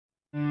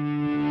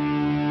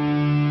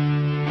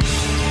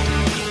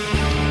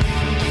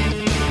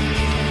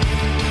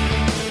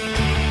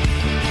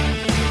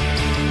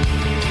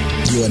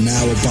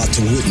now about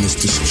to witness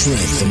the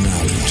strength of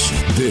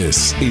knowledge.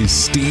 This is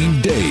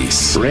Steve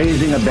Deace.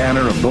 Raising a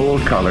banner of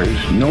bold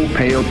colors, no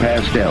pale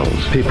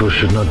pastels. People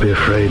should not be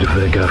afraid of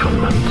their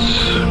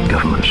governments.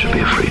 Governments should be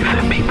afraid of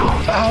their people.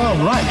 Our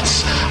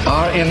rights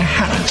are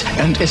inherent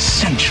and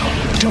essential,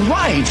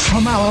 derived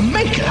from our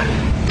Maker.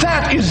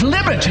 That is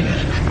liberty.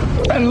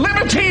 And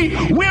liberty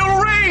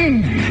will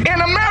reign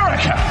in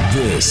America.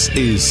 This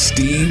is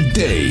Steve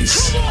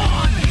Deace.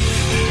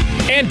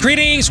 And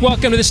greetings.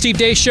 Welcome to the Steve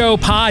Deace Show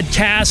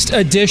podcast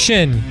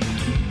edition.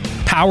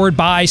 Powered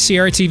by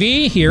Sierra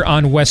TV here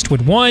on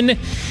Westwood One.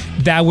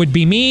 That would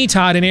be me.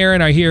 Todd and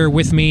Aaron are here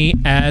with me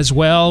as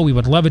well. We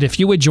would love it if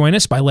you would join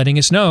us by letting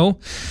us know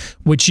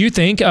what you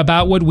think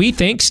about what we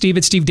think.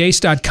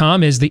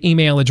 Steve@stevedeace.com is the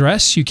email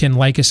address. You can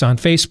like us on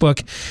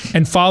Facebook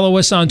and follow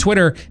us on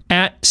Twitter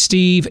at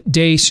Steve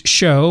Deace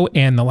Show.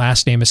 And the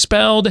last name is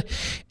spelled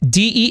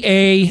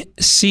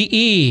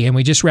Deace. And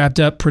we just wrapped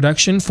up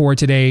production for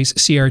today's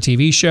Sierra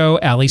TV show.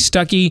 Ali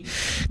Stuckey,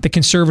 the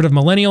conservative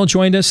millennial,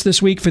 joined us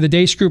this week for the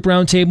Deace Group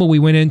Roundtable. We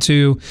went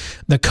into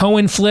the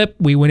Cohen flip.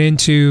 We went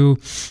into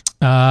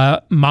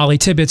Molly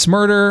Tippett's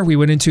murder. We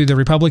went into the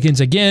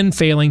Republicans again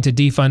failing to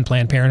defund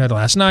Planned Parenthood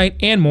last night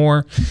and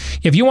more.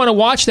 If you want to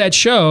watch that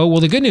show,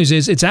 well, the good news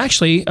is it's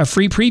actually a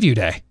free preview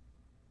day.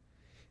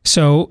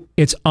 So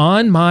it's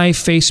on my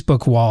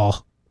Facebook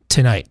wall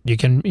tonight.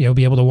 You'll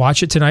be able to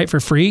watch it tonight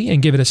for free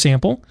and give it a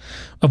sample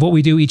of what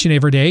we do each and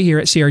every day here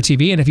at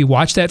CRTV. And if you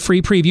watch that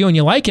free preview and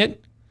you like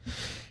it,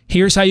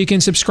 here's how you can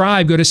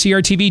subscribe. Go to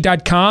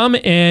crtv.com,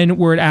 and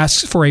where it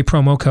asks for a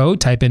promo code,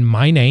 type in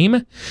my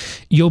name.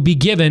 You'll be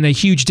given a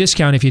huge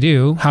discount if you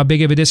do. How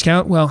big of a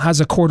discount? Well,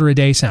 how's a quarter a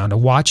day sound? A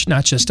watch,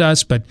 not just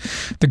us, but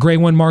the Gray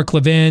One, Mark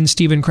Levin,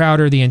 Steven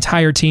Crowder, the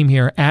entire team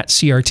here at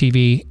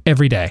CRTV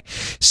every day.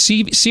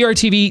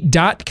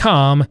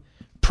 crtv.com,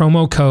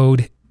 promo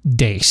code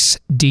DEACE,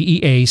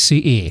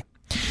 D-E-A-C-E.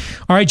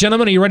 All right,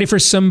 gentlemen, are you ready for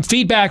some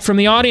feedback from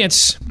the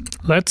audience?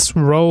 Let's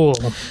roll.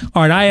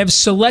 All right, I have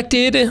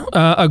selected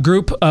a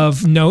group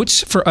of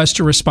notes for us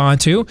to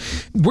respond to.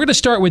 We're going to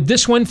start with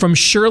this one from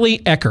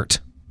Shirley Eckert.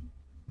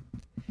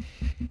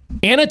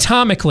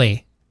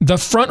 Anatomically, the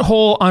front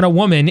hole on a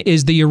woman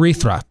is the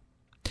urethra.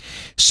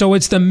 So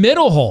it's the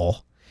middle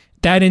hole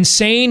that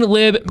insane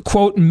lib,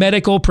 quote,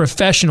 medical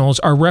professionals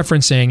are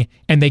referencing,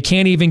 and they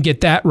can't even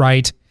get that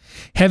right.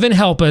 Heaven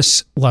help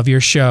us. Love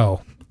your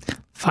show.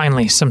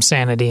 Finally, some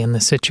sanity in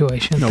this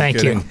situation. No Thank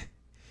kidding. you.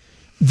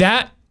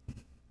 That,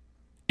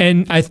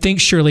 and I think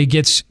Shirley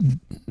gets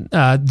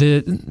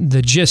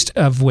the gist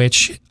of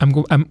which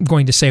I'm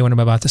going to say what I'm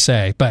about to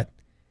say, but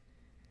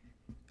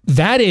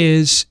that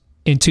is,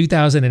 in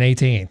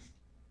 2018,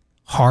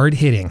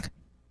 hard-hitting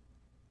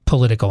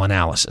political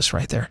analysis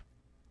right there.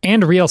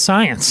 And real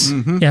science.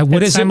 Mm-hmm. Yeah,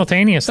 what is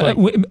simultaneously.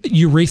 it?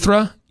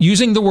 Urethra,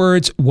 using the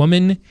words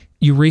woman,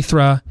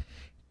 urethra,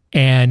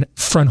 and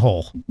front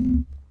hole.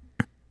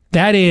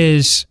 That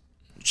is...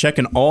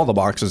 Checking all the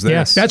boxes there.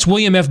 Yes. That's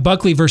William F.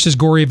 Buckley versus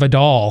Gory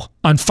Vidal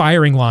on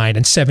firing line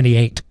in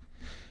 78.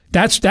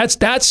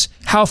 That's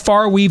how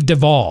far we've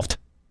devolved.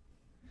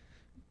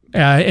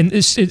 And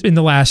this, in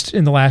the last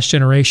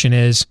generation,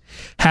 is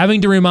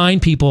having to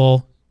remind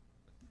people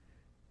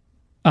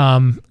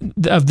of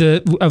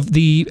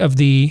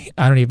the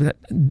I don't even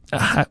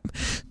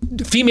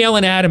female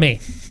anatomy.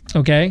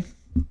 Okay,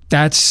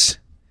 that's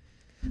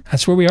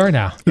where we are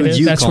now.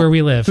 That's where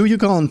we live. Who you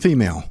calling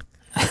female?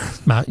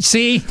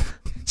 See.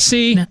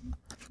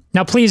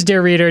 Now, please,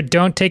 dear reader,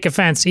 don't take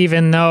offense,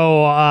 even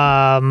though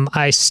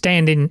I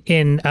stand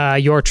in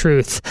your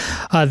truth,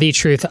 the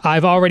truth.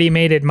 I've already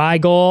made it my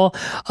goal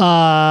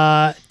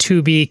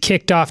to be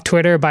kicked off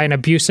Twitter by an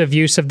abusive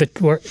use of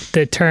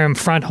the term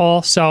front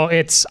hole. So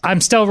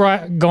I'm still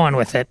going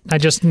with it. I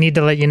just need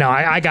to let you know.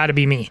 I got to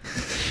be me.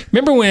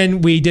 Remember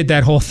when we did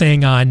that whole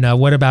thing on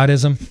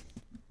whataboutism?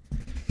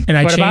 And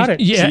I What changed, about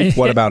it? Yeah, Chief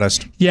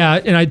Whataboutist. Yeah,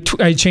 and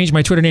I changed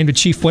my Twitter name to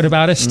Chief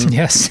Whataboutist.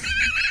 Yes.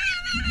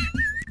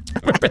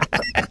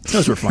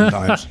 Those were fun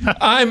times.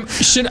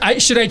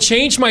 Should I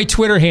change my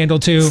Twitter handle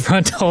to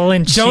Front hole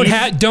and don't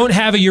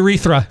have a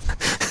urethra?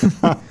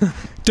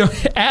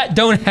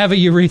 don't have a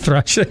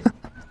urethra.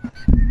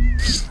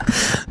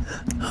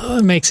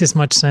 It makes as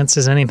much sense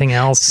as anything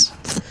else.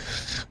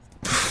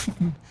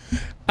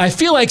 I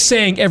feel like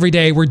saying every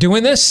day we're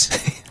doing this,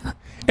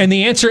 and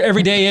the answer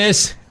every day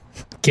is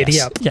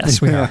Giddy up.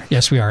 Yes, we are.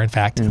 Yes, we are, in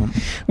fact. Yeah.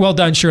 Well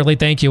done, Shirley.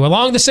 Thank you.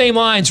 Along the same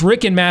lines,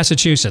 Rick in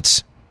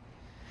Massachusetts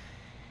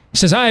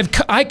says,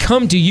 I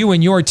come to you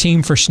and your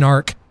team for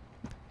snark.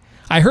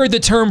 I heard the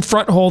term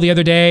front hole the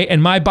other day,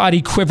 and my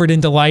body quivered in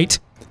delight.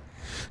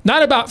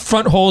 Not about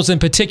front holes in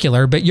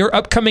particular, but your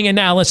upcoming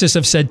analysis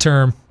of said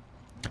term.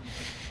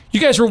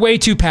 You guys were way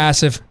too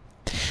passive.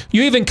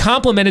 You even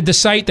complimented the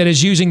site that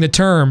is using the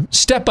term.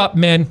 Step up,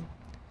 men.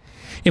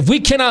 If we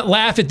cannot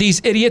laugh at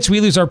these idiots,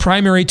 we lose our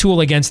primary tool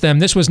against them.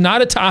 This was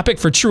not a topic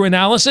for true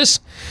analysis,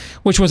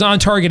 which was on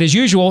target as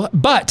usual,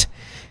 but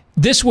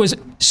this was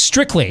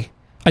strictly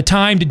a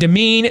time to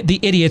demean the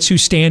idiots who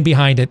stand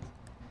behind it.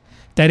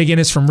 That, again,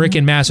 is from Rick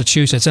in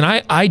Massachusetts. And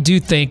I do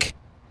think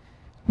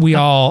we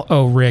all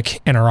owe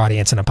Rick and our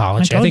audience an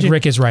apology. I think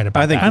Rick is right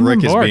about that. I think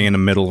Rick is being a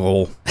middle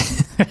hole.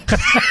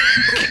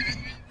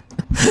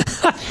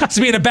 It's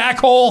being a back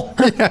hole.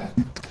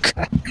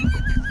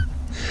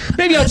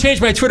 Maybe I'll change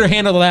my Twitter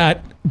handle to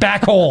that.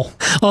 Back hole.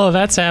 Oh,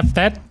 that's out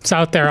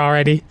there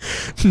already.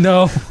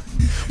 No.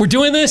 We're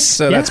doing this?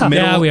 So that's middle,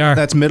 yeah, we are.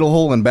 That's middle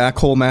hole in back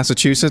hole,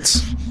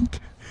 Massachusetts.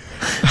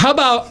 How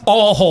about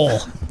all hole?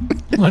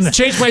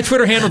 Change my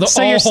Twitter handle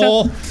to all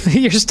hole.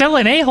 You're still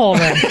an a-hole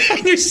then.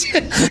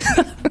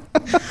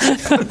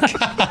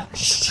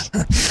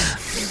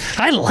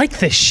 I like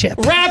this ship.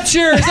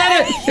 Rapture. Is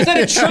that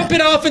a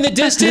trumpet off in the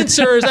distance,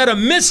 or is that a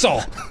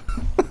missile?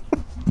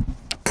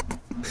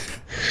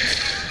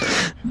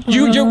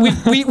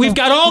 We've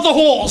got all the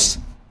holes.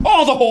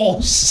 All the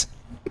holes.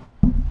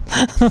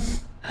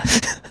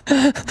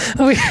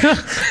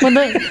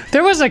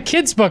 There was a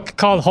kid's book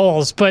called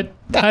Holes, but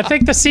I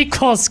think the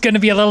sequel is going to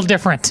be a little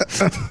different.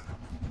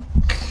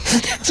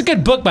 It's a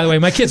good book, by the way.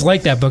 My kids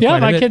like that book. Yeah,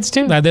 my kids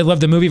too. They love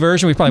the movie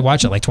version. We probably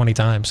watched it like 20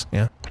 times.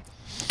 Yeah.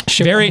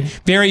 Very,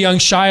 very young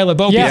Shia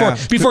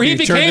LaBeouf before he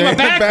became a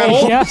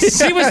backhole.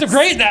 Yes. He was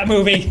great in that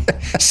movie.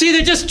 See,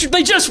 they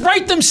just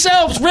write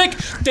themselves. Rick,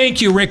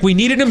 thank you, Rick. We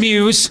needed a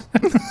muse.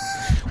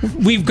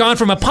 We've gone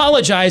from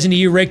apologizing to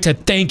you, Rick, to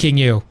thanking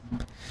you.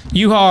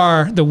 You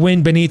are the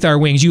wind beneath our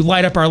wings. You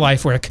light up our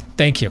life, Rick.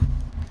 Thank you.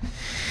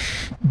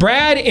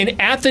 Brad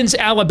in Athens,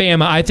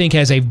 Alabama, I think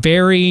has a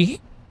very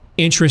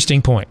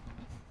interesting point.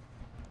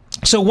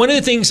 So one of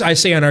the things I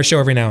say on our show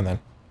every now and then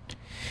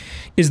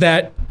is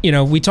that,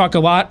 we talk a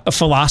lot of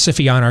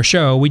philosophy on our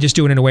show. We just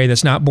do it in a way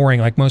that's not boring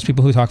like most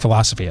people who talk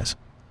philosophy is.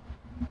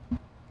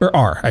 Or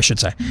are, I should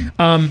say.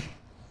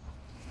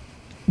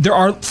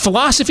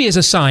 Philosophy as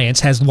a science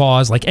has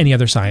laws like any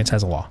other science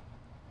has a law.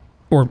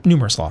 Or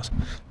numerous laws.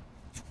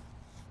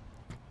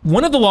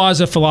 One of the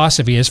laws of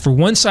philosophy is for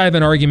one side of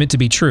an argument to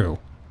be true,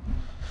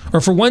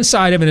 or for one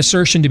side of an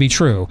assertion to be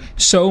true,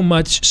 so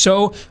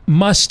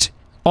must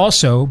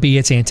also be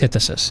its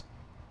antithesis.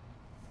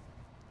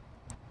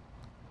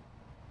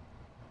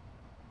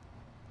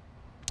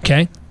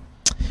 Okay?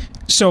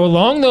 So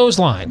along those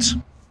lines,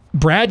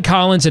 Brad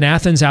Collins in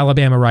Athens,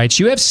 Alabama writes,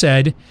 you have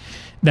said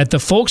that the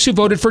folks who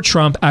voted for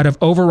Trump out of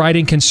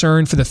overriding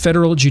concern for the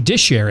federal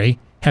judiciary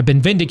have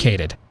been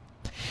vindicated.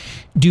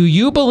 Do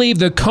you believe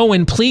the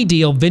Cohen plea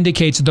deal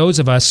vindicates those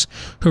of us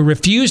who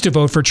refuse to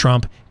vote for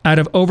Trump out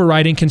of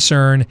overriding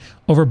concern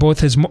over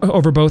both his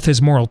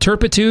moral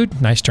turpitude,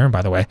 nice term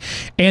by the way,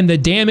 and the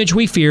damage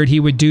we feared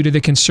he would do to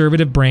the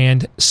conservative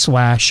brand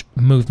 /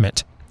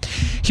 movement?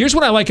 Here's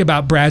what I like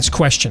about Brad's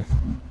question.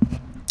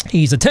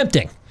 He's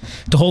attempting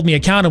to hold me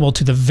accountable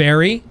to the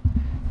very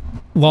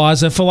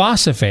laws of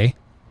philosophy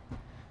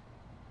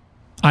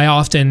I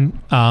often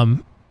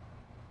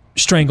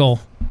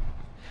strangle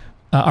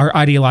our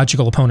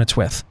ideological opponents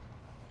with.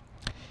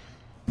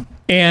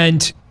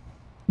 And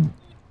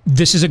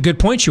this is a good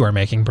point you are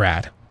making,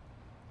 Brad.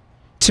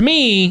 To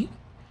me,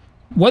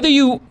 whether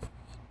you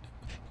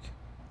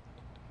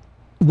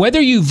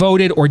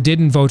voted or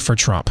didn't vote for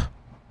Trump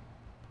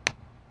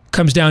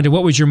comes down to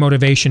what was your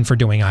motivation for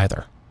doing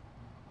either.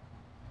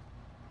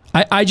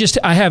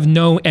 I have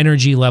no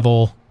energy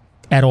level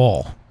at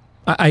all.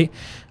 I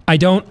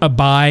don't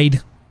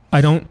abide,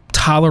 I don't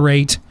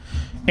tolerate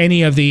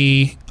any of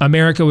the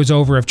America was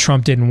over if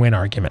Trump didn't win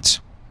arguments.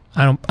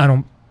 I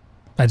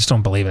just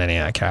don't believe in any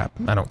of that crap.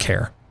 I don't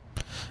care.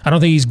 I don't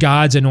think he's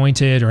God's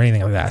anointed or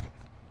anything like that.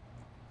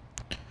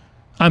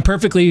 I'm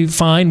perfectly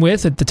fine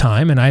with at the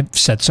time, and I've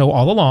said so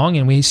all along,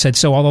 and we said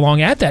so all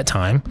along at that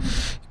time,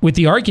 with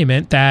the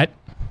argument that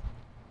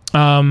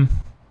I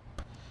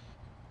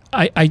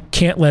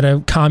can't let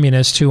a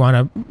communist who on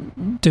a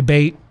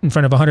debate in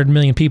front of 100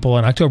 million people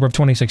in October of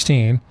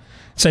 2016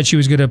 said she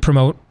was going to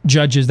promote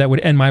judges that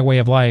would end my way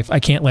of life, I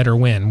can't let her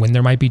win when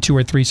there might be 2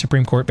 or 3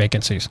 Supreme Court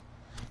vacancies.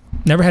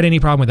 Never had any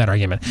problem with that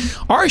argument.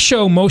 Our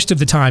show, most of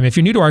the time, if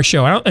you're new to our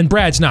show, and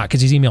Brad's not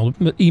because he's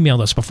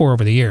emailed us before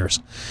over the years.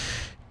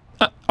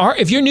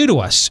 If you're new to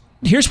us,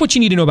 here's what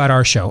you need to know about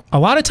our show. A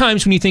lot of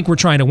times when you think we're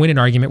trying to win an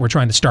argument, we're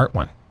trying to start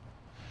one.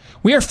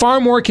 We are far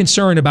more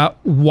concerned about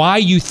why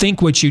you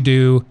think what you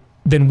do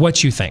than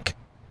what you think.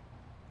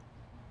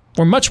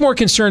 We're much more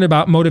concerned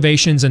about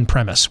motivations and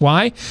premise.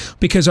 Why?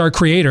 Because our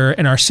Creator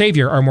and our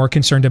Savior are more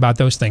concerned about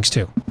those things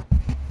too.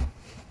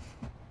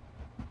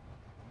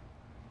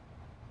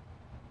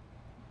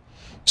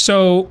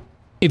 So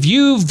if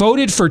you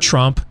voted for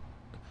Trump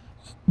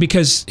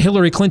because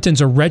Hillary Clinton's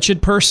a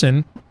wretched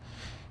person,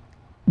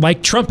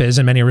 like Trump is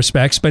in many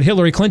respects, but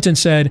Hillary Clinton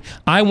said,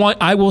 I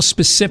will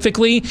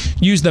specifically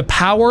use the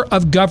power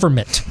of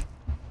government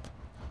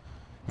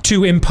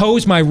to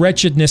impose my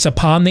wretchedness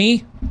upon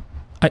thee.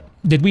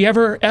 Did we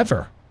ever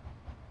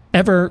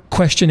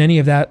question any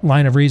of that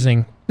line of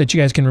reasoning that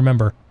you guys can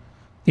remember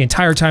the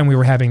entire time we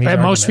were having these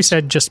arguments? Most we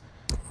said just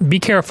be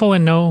careful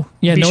and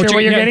be sure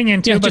what you're getting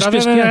into.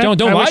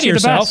 Don't lie to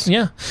yourself.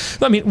 Yeah,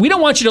 I mean, we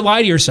don't want you to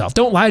lie to yourself.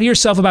 Don't lie to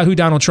yourself about who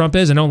Donald Trump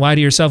is, and don't lie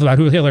to yourself about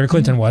who Hillary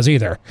Clinton was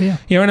either. Yeah.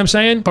 You know what I'm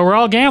saying? But we're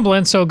all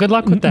gambling, so good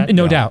luck with that.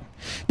 No doubt.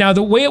 Now,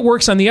 the way it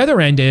works on the other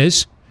end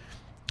is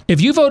If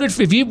you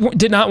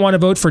did not want to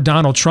vote for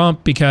Donald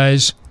Trump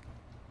because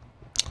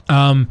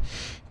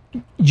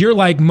you're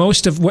like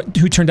most of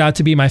who turned out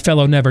to be my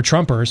fellow never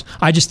Trumpers,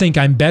 I just think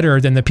I'm better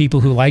than the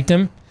people who liked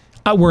him,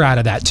 we're out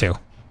of that too.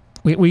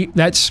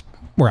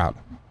 We're out.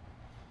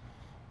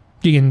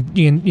 You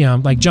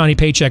can, like Johnny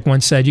Paycheck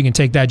once said, you can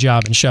take that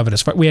job and shove it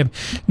as far. We have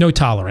no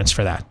tolerance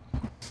for that.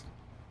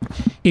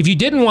 If you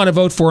didn't want to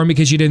vote for him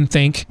because you didn't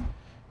think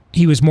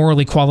he was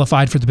morally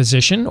qualified for the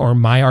position, or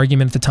my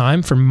argument at the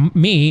time, for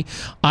me,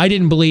 I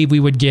didn't believe we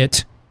would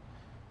get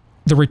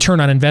the return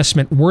on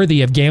investment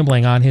worthy of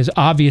gambling on his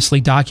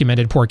obviously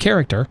documented poor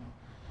character,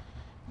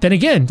 then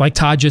again, like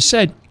Todd just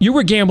said, you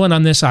were gambling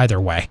on this either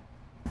way.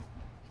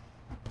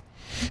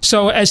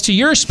 So as to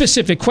your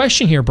specific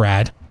question here,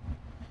 Brad,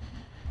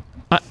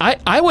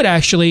 I would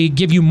actually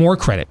give you more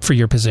credit for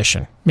your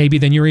position, maybe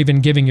than you're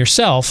even giving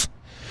yourself,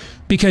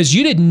 because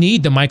you didn't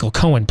need the Michael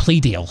Cohen plea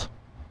deal.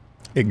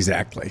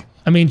 Exactly.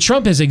 I mean,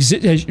 Trump is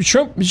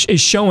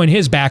showing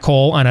his back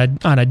hole on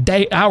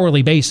a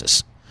hourly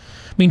basis.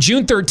 I mean,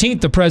 June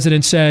 13th, the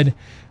president said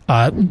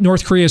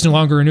North Korea is no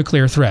longer a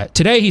nuclear threat.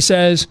 Today he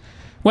says,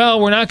 well,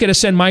 we're not going to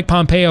send Mike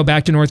Pompeo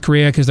back to North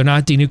Korea because they're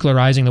not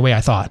denuclearizing the way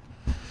I thought.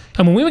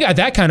 And when we got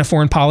that kind of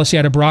foreign policy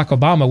out of Barack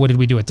Obama, what did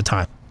we do at the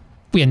time?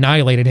 We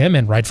annihilated him,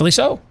 and rightfully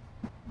so.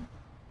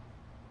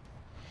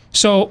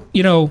 So,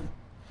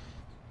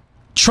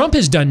 Trump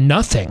has done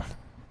nothing.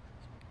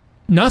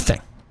 Nothing.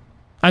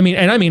 I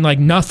mean like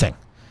nothing.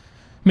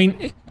 I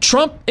mean,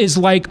 Trump is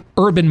like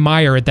Urban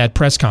Meyer at that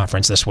press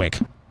conference this week.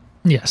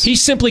 Yes. He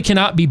simply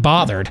cannot be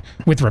bothered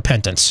with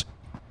repentance.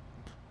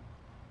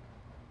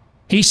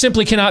 He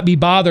simply cannot be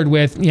bothered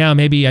with,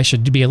 maybe I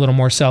should be a little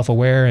more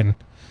self-aware and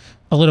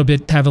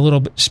have a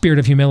little spirit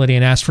of humility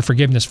and ask for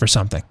forgiveness for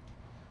something.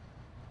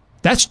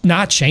 That's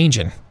not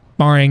changing,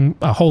 barring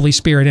a Holy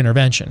Spirit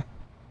intervention.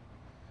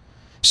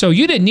 So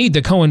you didn't need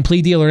the Cohen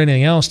plea deal or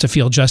anything else to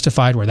feel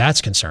justified where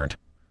that's concerned.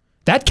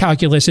 That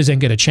calculus isn't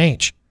going to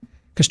change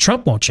because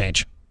Trump won't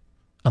change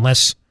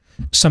unless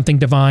something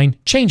divine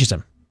changes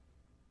him.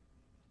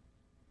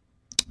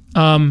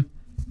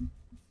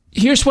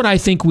 Here's what I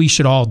think we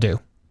should all do,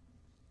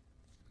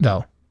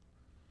 though.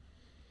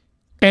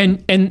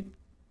 And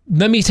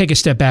let me take a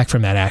step back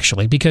from that,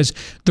 actually, because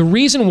the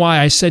reason why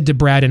I said to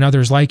Brad and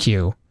others like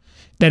you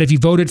that if you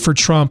voted for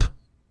Trump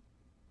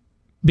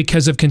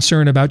because of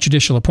concern about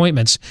judicial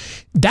appointments,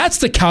 that's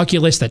the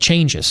calculus that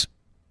changes.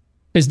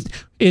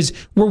 Is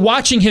we're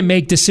watching him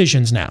make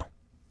decisions now.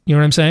 You know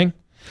what I'm saying?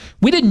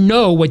 We didn't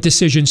know what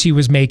decisions he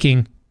was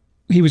going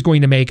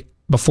to make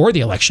before the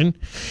election,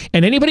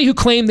 and anybody who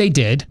claimed they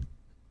did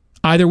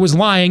either was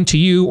lying to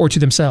you or to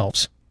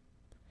themselves.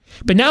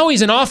 But now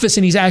he's in office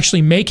and he's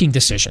actually making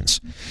decisions.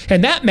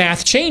 And that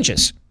math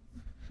changes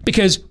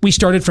because we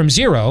started from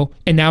zero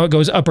and now it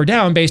goes up or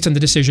down based on the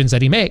decisions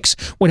that he makes.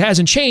 What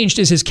hasn't changed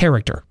is his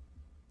character.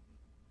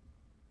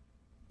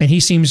 And he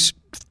seems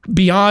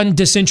beyond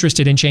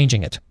disinterested in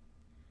changing it.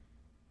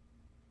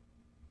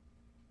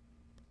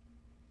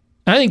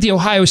 I think the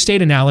Ohio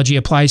State analogy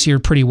applies here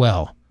pretty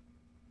well.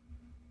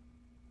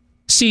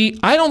 See,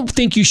 I don't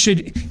think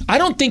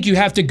you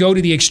have to go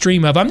to the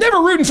extreme of, I'm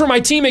never rooting for my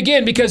team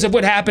again because of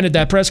what happened at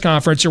that press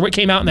conference or what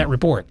came out in that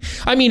report.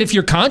 I mean, if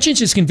your conscience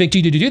is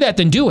convicting you to do that,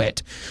 then do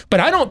it. But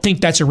I don't think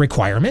that's a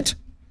requirement.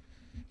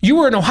 You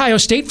were an Ohio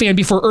State fan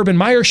before Urban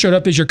Meyer showed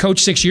up as your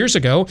coach 6 years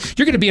ago.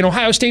 You're going to be an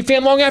Ohio State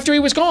fan long after he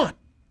was gone.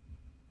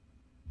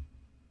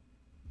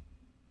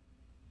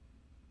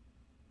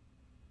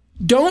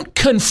 Don't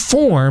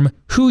conform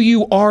who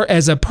you are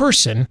as a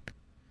person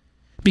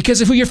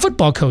because of who your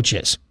football coach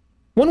is.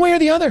 One way or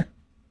the other.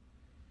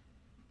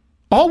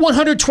 All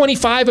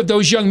 125 of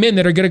those young men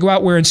that are going to go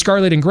out wearing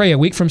scarlet and gray a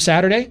week from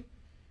Saturday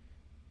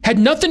had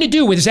nothing to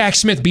do with Zach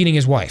Smith beating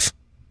his wife.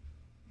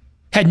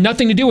 Had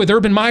nothing to do with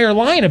Urban Meyer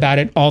lying about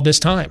it all this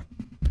time.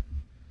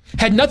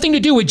 Had nothing to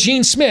do with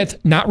Gene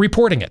Smith not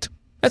reporting it.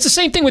 That's the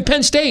same thing with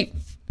Penn State,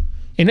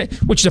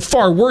 which is a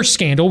far worse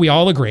scandal, we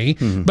all agree.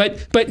 Mm-hmm.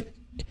 But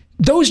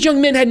those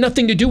young men had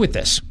nothing to do with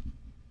this.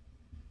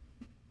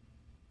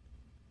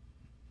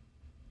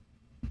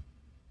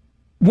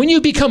 When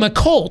you become a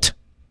cult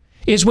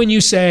is when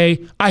you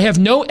say, I have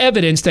no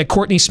evidence that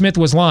Courtney Smith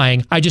was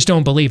lying. I just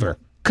don't believe her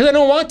because I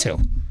don't want to.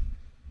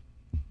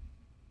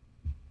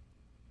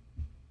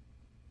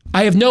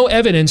 I have no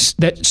evidence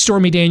that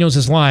Stormy Daniels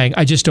is lying.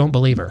 I just don't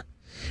believe her.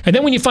 And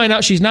then when you find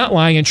out she's not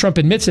lying and Trump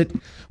admits it,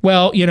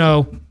 well,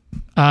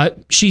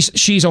 she's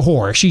a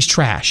whore. She's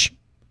trash.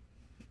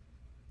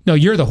 No,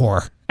 you're the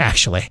whore,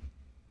 actually.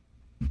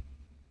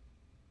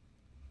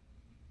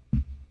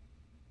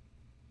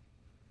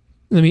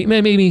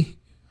 Maybe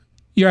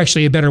you're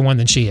actually a better one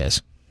than she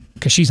is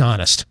because she's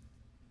honest.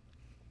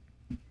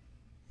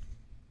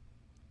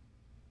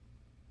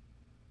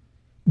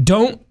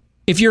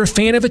 If you're a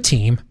fan of a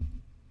team,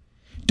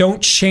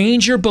 Don't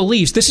change your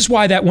beliefs. This is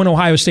why that one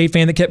Ohio State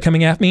fan that kept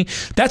coming at me,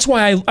 that's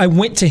why I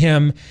went to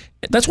him.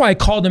 That's why I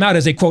called him out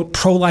as a, quote,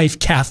 pro-life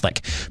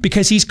Catholic,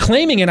 because he's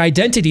claiming an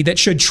identity that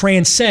should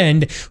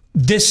transcend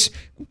this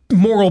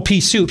moral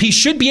pea soup. He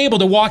should be able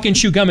to walk and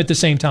chew gum at the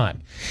same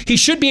time. He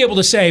should be able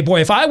to say,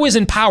 boy, if I was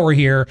in power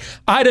here,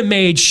 I'd have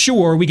made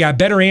sure we got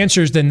better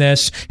answers than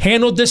this,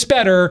 handled this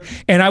better,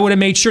 and I would have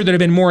made sure there had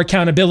been more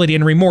accountability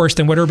and remorse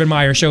than what Urban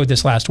Meyer showed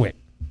this last week.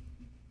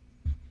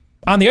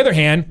 On the other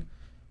hand,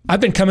 I've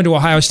been coming to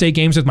Ohio State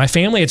games with my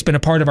family. It's been a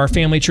part of our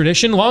family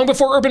tradition long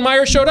before Urban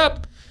Meyer showed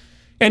up.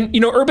 And,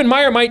 Urban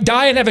Meyer might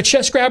die and have a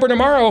chest grabber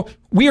tomorrow.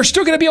 We are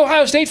still going to be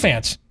Ohio State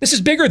fans. This is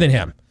bigger than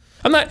him.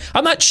 I'm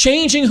not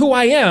changing who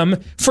I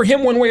am for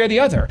him one way or the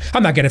other.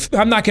 I'm not going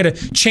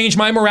to change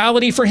my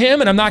morality for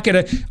him, and I'm not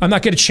going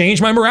to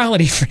change my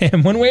morality for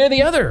him one way or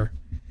the other.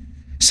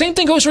 Same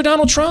thing goes for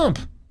Donald Trump.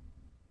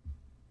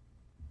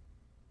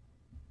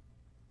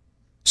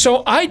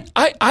 So I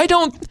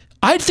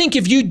think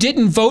if you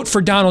didn't vote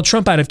for Donald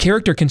Trump out of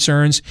character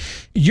concerns,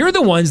 you're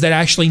the ones that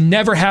actually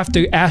never have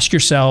to ask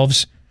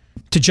yourselves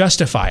to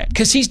justify it,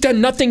 because he's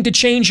done nothing to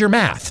change your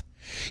math.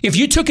 If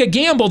you took a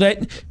gamble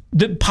that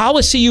the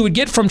policy you would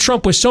get from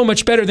Trump was so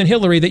much better than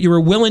Hillary that you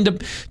were willing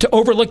to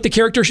overlook the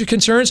character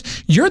concerns,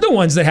 you're the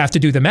ones that have to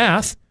do the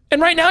math.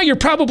 And right now you're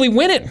probably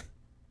winning,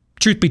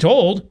 truth be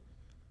told.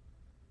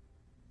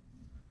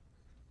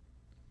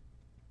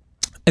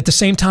 At the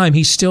same time,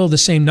 he's still the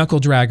same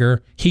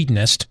knuckle-dragger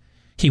hedonist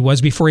he was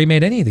before he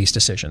made any of these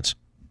decisions.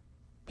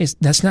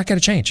 That's not going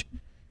to change.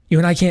 You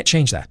and I can't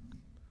change that.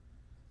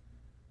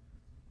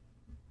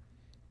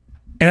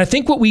 And I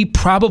think what we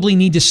probably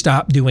need to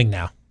stop doing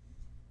now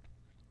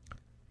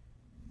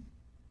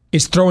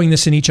is throwing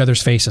this in each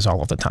other's faces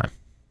all of the time.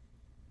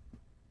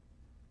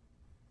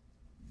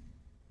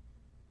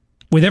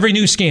 With every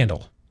new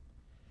scandal.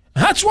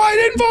 That's why I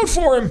didn't vote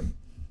for him.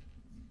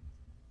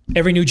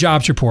 Every new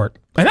jobs report.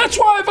 And that's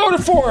why I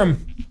voted for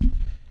him.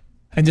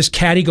 And this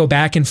catty go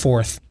back and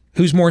forth.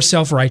 Who's more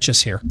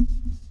self-righteous here?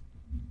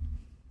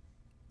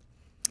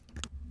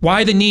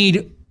 Why the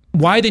need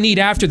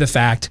after the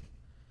fact?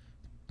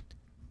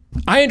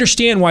 I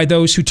understand why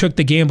those who took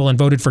the gamble and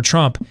voted for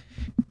Trump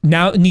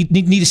now need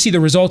to see the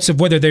results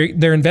of whether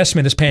their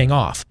investment is paying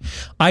off.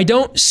 I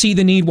don't see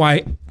the need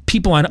why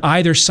people on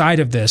either side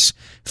of this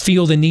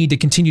feel the need to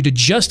continue to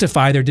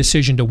justify their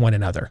decision to one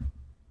another.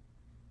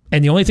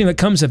 And the only thing that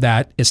comes of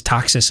that is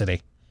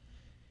toxicity.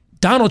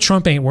 Donald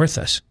Trump ain't worth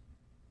this.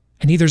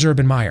 And neither is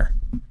Urban Meyer.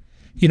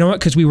 You know what?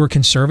 Because we were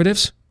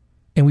conservatives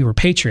and we were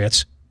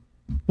patriots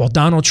while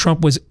Donald Trump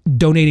was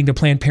donating to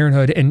Planned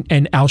Parenthood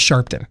and Al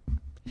Sharpton.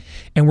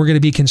 And we're going to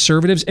be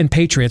conservatives and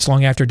patriots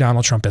long after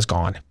Donald Trump is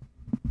gone.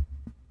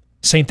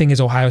 Same thing as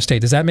Ohio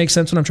State. Does that make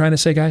sense what I'm trying to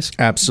say, guys?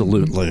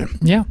 Absolutely.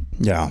 Yeah.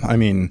 Yeah. I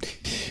mean,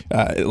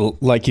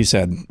 like you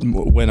said,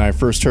 when I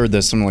first heard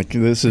this, I'm like,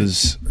 this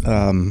is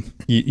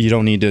you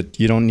don't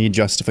need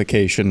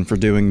justification for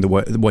doing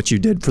what you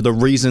did for the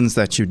reasons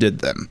that you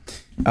did them.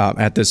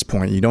 At this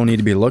point, you don't need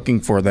to be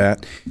looking for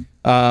that.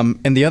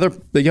 And the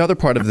other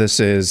part of this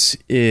is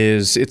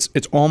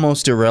it's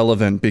almost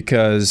irrelevant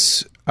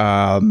because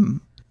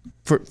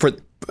for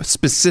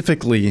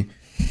specifically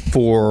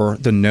for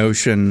the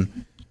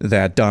notion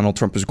that Donald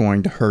Trump is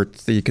going to hurt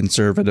the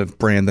conservative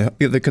brand.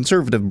 The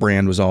conservative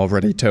brand was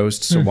already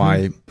toast, so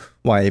why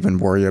even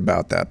worry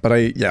about that? But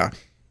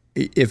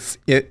if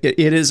it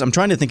is, I'm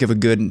trying to think of a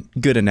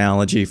good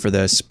analogy for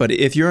this. But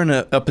if you're in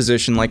a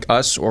position like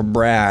us or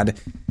Brad,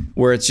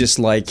 where it's just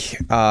like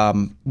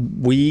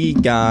we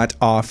got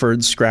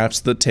offered scraps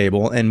at the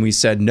table and we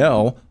said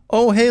no.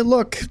 Oh, hey,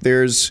 look,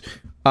 there's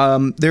a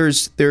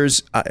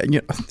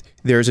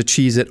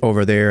Cheez-It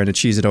over there and a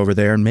Cheez-It over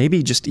there, and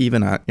maybe just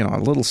even a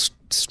little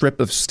strip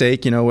of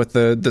steak, with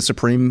the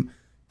Supreme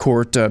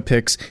Court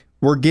picks.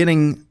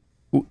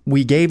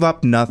 We gave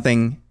up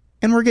nothing,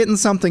 and we're getting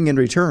something in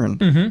return,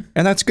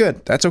 and that's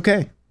good. That's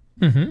okay.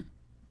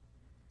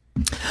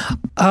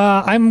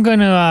 I'm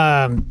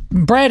gonna.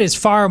 Brad is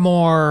far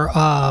more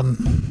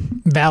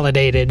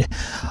validated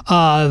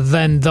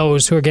than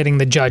those who are getting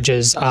the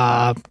judges.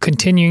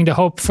 Continuing to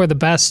hope for the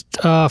best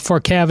for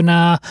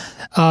Kavanaugh.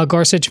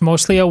 Gorsuch,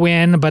 mostly a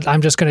win, but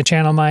I'm just going to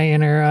channel my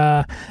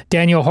inner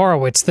Daniel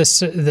Horowitz.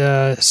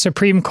 The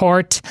Supreme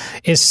Court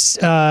is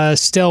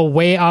still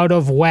way out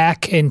of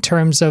whack in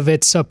terms of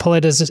its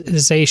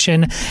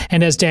politicization.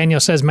 And as Daniel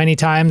says many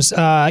times,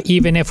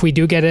 even if we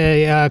do get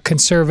a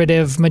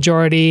conservative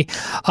majority,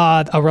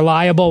 a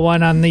reliable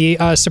one on the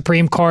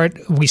Supreme Court,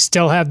 we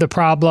still have the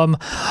problem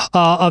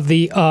of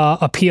the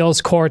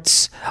appeals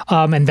courts,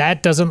 and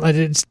that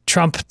doesn't.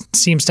 Trump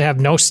seems to have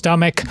no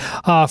stomach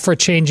for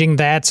changing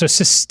that. So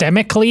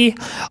systemically,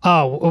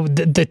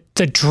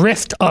 the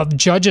drift of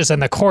judges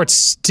and the courts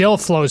still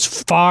flows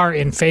far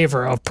in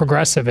favor of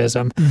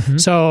progressivism.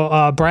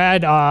 So,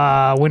 Brad,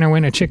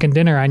 winner chicken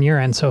dinner on your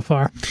end so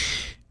far.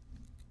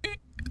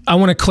 I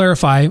want to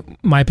clarify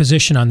my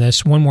position on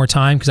this one more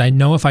time, because I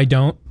know if I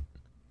don't,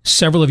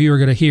 several of you are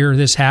going to hear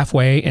this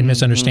halfway and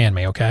misunderstand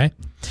me, okay?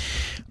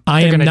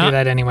 They're going to do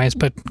that anyways,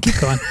 but keep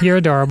going. You're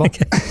adorable.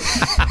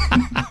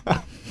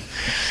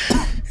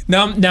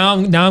 Now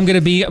I'm going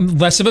to be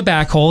less of a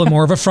back hole and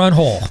more of a front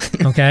hole.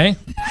 Okay.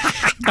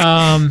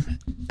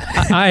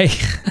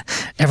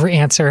 Every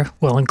answer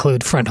will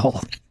include front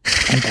hole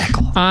and back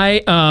hole.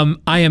 I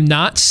am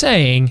not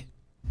saying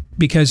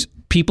because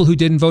people who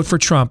didn't vote for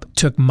Trump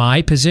took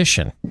my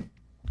position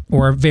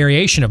or a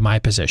variation of my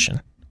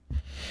position.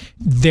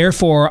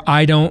 Therefore,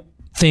 I don't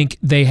think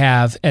they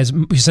have,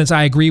 since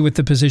I agree with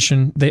the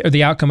position or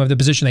the outcome of the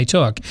position they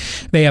took,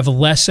 they have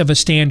less of a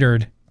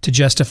standard to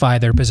justify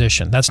their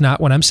position. That's not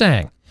what I'm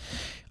saying.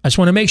 I just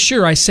want to make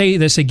sure I say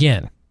this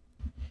again.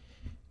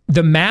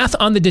 The math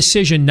on the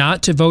decision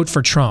not to vote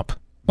for Trump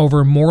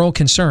over moral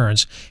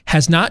concerns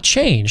has not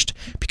changed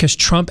because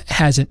Trump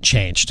hasn't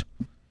changed.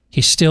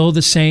 He's still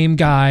the same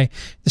guy,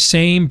 the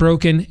same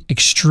broken,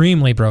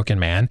 extremely broken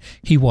man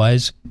he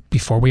was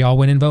before we all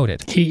went and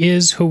voted. He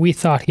is who we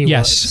thought he was.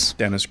 Yes.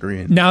 Dennis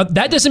Green. Now,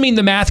 that doesn't mean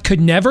the math could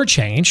never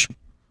change.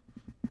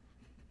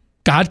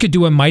 God could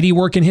do a mighty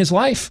work in his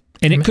life,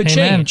 and it could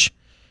change.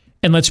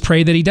 And let's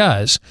pray that he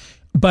does.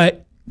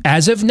 But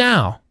as of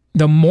now,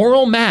 the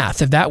moral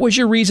math, if that was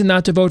your reason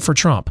not to vote for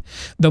Trump,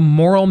 the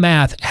moral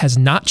math has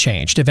not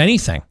changed. If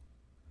anything,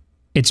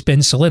 it's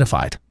been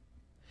solidified.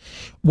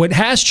 What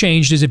has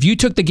changed is if you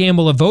took the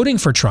gamble of voting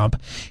for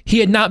Trump, he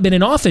had not been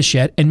in office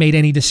yet and made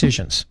any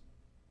decisions.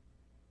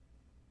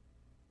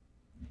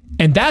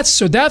 And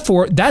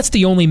therefore, that's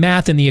the only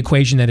math in the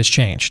equation that has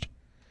changed.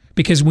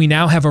 Because we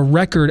now have a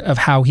record of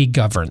how he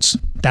governs.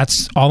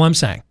 That's all I'm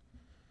saying.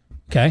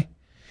 Okay?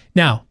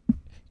 Now,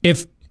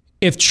 if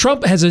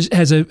Trump has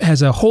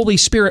a Holy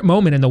Spirit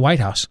moment in the White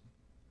House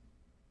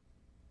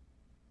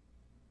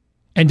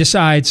and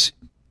decides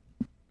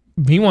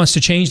he wants to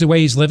change the way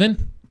he's living,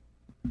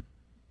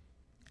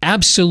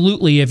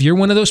 absolutely, if you're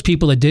one of those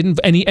people that didn't,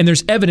 and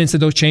there's evidence that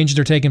those changes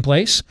are taking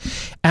place,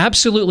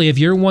 absolutely, if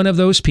you're one of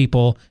those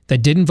people that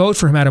didn't vote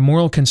for him out of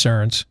moral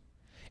concerns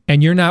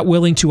and you're not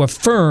willing to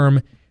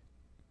affirm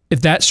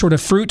if that sort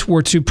of fruit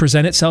were to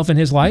present itself in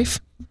his life,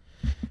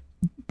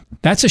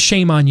 that's a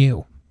shame on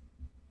you.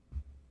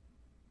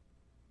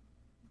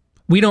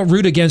 We don't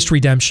root against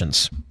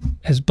redemptions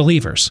as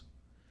believers.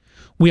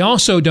 We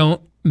also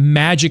don't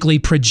magically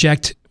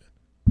project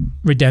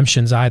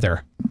redemptions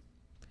either.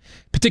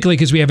 Particularly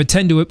because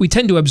we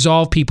tend to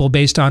absolve people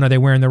based on are they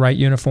wearing the right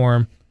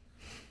uniform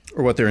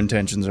or what their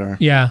intentions are.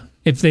 Yeah,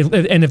 if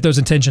those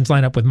intentions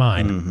line up with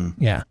mine. Mm-hmm.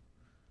 Yeah.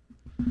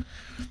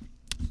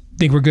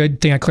 Think we're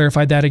good? Think I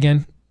clarified that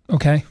again?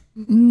 Okay.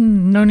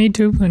 No need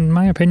to, in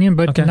my opinion,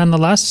 but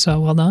nonetheless,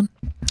 well done.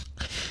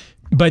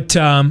 But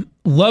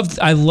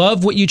I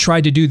love what you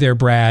tried to do there,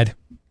 Brad,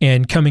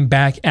 and coming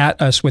back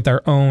at us with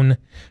our own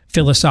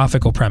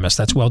philosophical premise.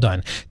 That's well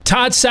done.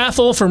 Todd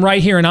Saffel from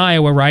right here in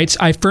Iowa writes,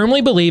 I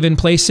firmly believe in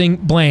placing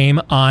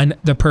blame on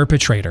the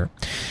perpetrator.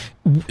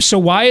 So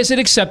why is it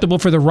acceptable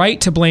for the right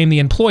to blame the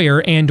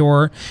employer and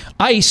or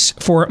ICE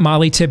for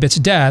Molly Tippett's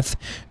death,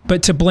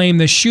 but to blame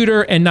the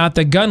shooter and not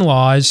the gun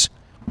laws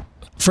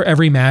for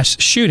every mass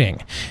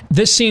shooting?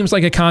 This seems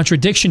like a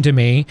contradiction to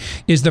me.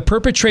 Is the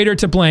perpetrator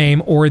to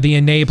blame or the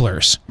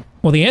enablers?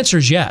 Well, the answer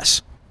is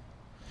yes.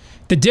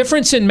 The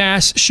difference in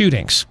mass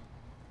shootings,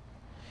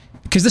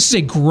 because this is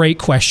a great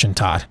question,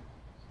 Todd.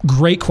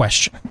 Great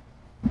question.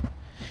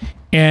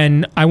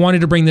 And I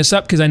wanted to bring this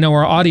up because I know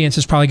our audience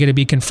is probably going to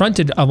be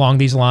confronted along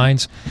these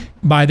lines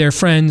by their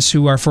friends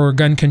who are for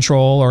gun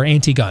control or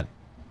anti-gun.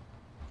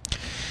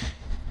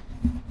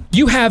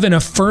 You have an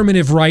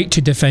affirmative right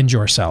to defend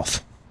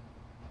yourself.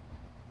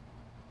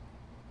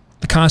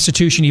 The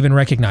Constitution even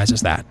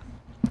recognizes that.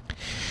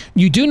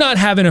 You do not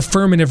have an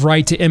affirmative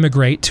right to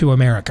immigrate to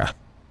America.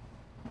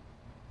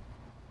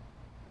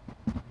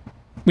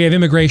 We have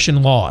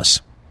immigration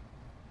laws.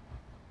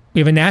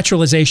 We have a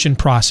naturalization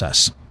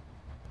process.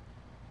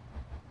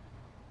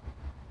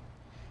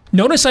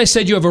 Notice I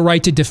said you have a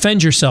right to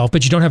defend yourself,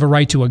 but you don't have a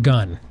right to a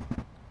gun.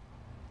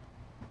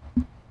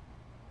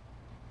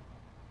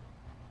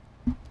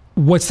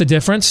 What's the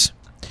difference?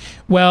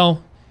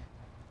 Well,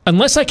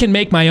 unless I can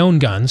make my own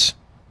guns,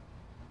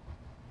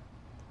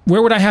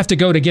 where would I have to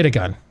go to get a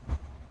gun?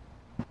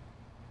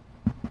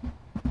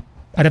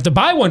 I'd have to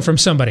buy one from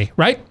somebody,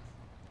 right?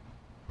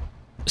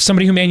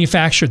 Somebody who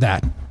manufactured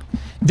that.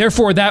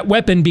 Therefore, that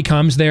weapon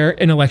becomes their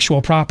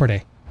intellectual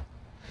property.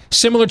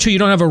 Similar to you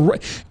don't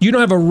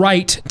have a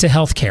right to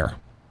health care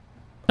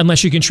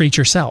unless you can treat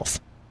yourself.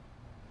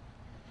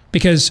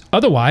 Because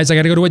otherwise, I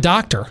got to go to a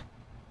doctor.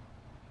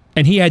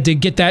 And he had to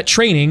get that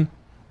training,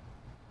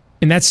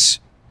 and that's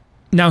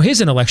now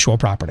his intellectual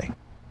property.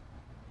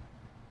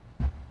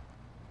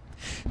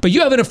 But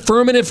you have an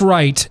affirmative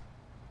right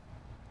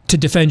to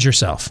defend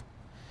yourself.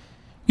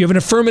 You have an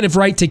affirmative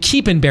right to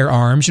keep and bear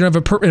arms. You don't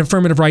have an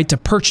affirmative right to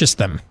purchase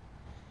them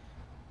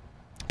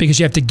because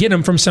you have to get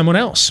them from someone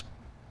else.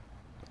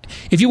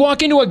 If you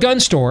walk into a gun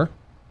store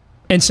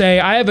and say,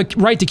 I have a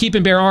right to keep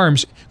and bear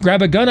arms,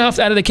 grab a gun out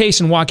of the case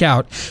and walk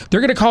out,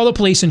 they're going to call the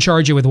police and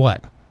charge you with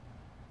what?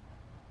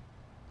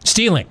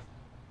 Stealing.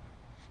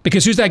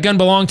 Because who's that gun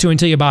belong to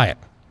until you buy it?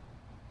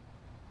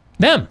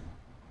 Them.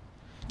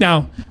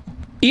 Now,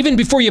 even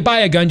before you buy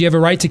a gun, do you have a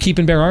right to keep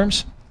and bear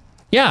arms?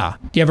 Yeah.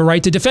 Do you have a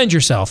right to defend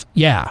yourself?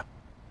 Yeah.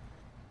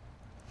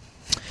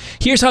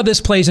 Here's how this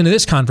plays into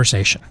this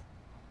conversation.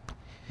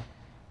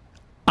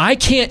 I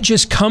can't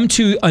just come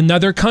to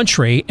another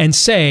country and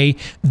say,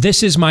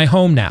 this is my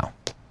home now,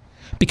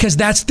 because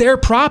that's their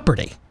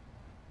property.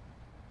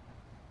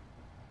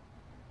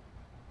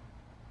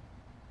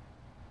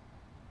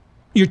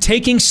 You're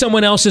taking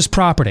someone else's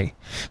property.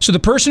 So the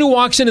person who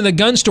walks into the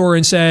gun store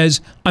and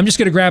says, I'm just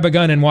going to grab a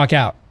gun and walk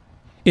out,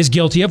 is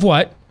guilty of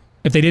what?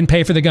 If they didn't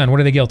pay for the gun, what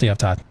are they guilty of,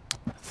 Todd?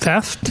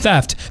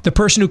 Theft. The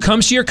person who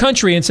comes to your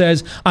country and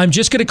says, I'm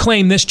just going to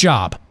claim this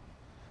job.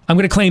 I'm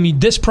going to claim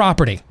this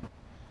property.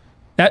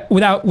 That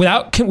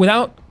without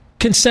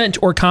consent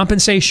or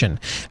compensation,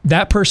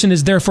 that person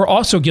is therefore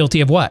also guilty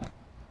of what?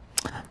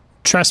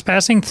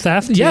 Trespassing,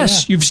 theft?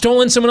 Yes, you've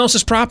stolen someone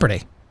else's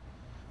property.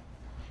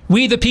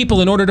 We, the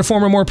people, in order to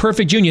form a more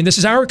perfect union, this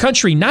is our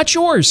country, not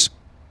yours.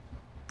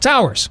 It's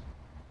ours.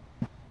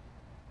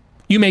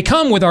 You may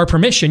come with our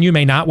permission, you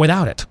may not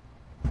without it.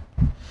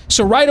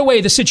 So right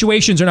away, the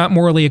situations are not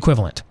morally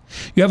equivalent.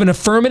 You have an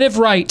affirmative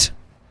right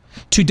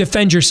to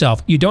defend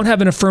yourself. You don't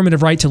have an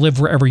affirmative right to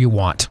live wherever you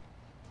want.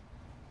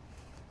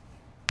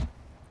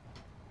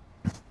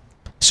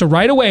 So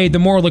right away, the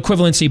moral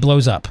equivalency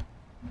blows up.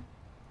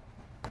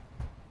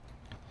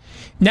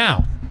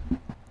 Now,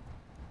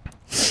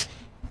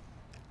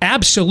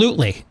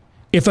 absolutely,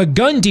 if a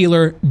gun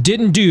dealer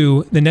didn't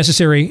do the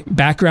necessary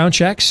background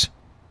checks,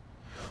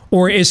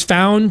 or is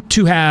found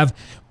to have,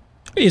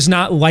 is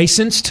not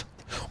licensed,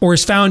 or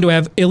is found to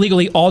have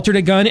illegally altered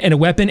a gun and a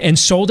weapon and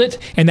sold it,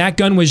 and that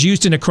gun was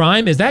used in a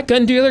crime, is that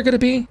gun dealer going to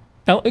be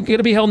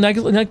held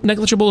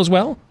negligible as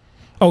well?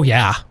 Oh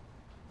yeah,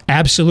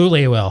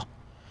 absolutely it will.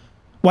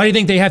 Why do you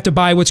think they have to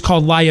buy what's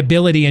called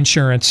liability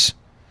insurance?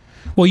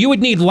 Well, you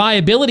would need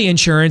liability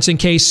insurance in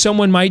case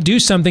someone might do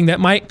something that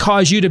might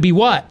cause you to be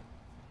what?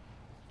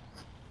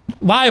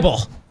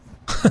 Liable.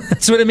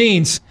 That's what it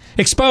means.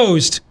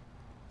 Exposed.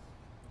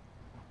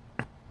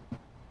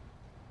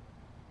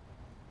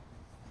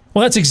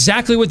 Well, that's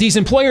exactly what these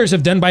employers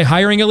have done by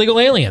hiring illegal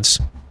aliens.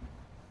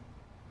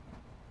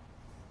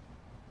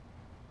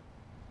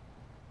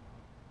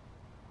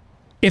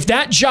 If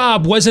that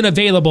job wasn't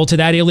available to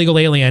that illegal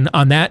alien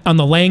on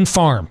the Lang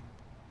farm,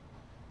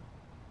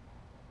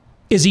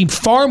 is he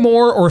far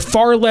more or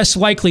far less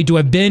likely to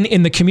have been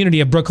in the community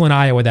of Brooklyn,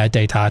 Iowa that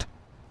day, Todd?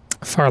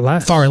 Far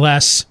less. Far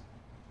less.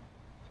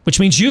 Which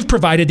means you've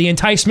provided the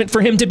enticement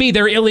for him to be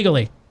there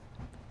illegally.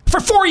 For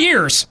 4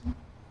 years,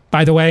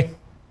 by the way.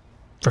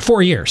 For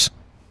 4 years.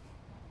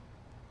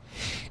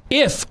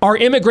 If our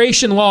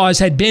immigration laws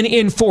had been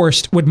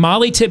enforced, would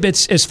Molly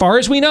Tibbetts, as far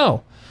as we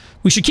know,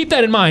 we should keep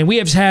that in mind. We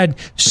have had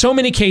so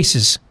many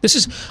cases.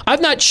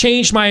 I've not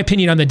changed my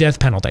opinion on the death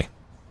penalty.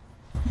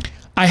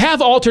 I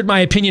have altered my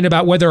opinion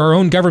about whether our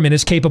own government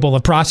is capable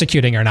of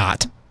prosecuting or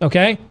not.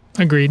 Okay?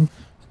 Agreed.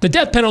 The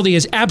death penalty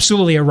is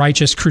absolutely a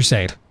righteous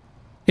crusade.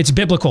 It's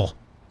biblical.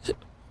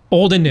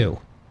 Old and new.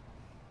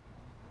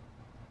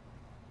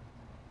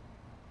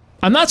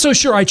 I'm not so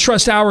sure I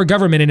trust our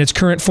government in its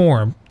current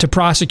form to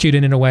prosecute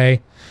it in a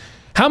way.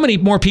 How many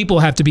more people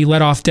have to be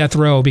let off death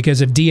row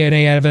because of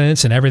DNA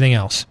evidence and everything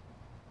else?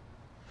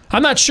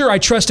 I'm not sure I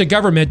trust a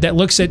government that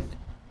looks at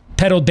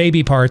peddled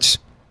baby parts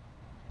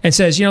and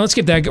says, let's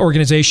give that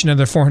organization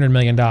another $400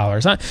 million.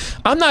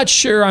 I'm not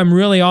sure I'm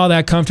really all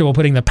that comfortable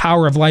putting the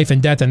power of life and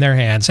death in their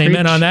hands.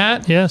 Amen on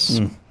that? Yes.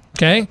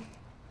 Okay?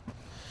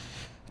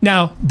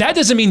 Now, that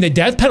doesn't mean the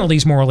death penalty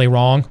is morally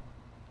wrong.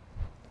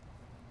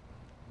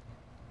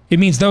 It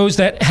means those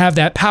that have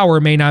that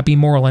power may not be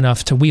moral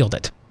enough to wield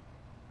it.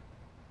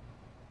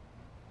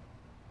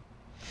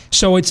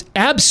 So it's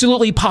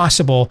absolutely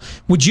possible.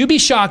 Would you be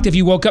shocked if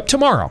you woke up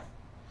tomorrow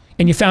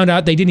and you found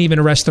out they didn't even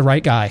arrest the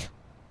right guy?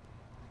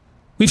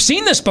 We've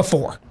seen this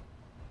before.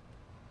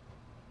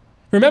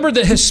 Remember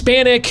the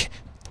Hispanic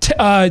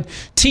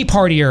Tea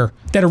Partier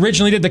that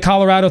originally did the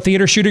Colorado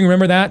theater shooting?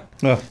 Remember that?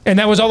 And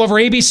that was all over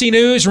ABC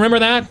News. Remember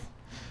that?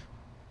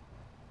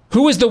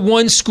 Who was the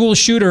one school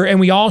shooter, and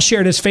we all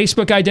shared his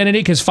Facebook identity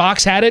because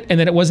Fox had it, and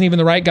then it wasn't even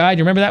the right guy? Do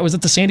you remember that? Was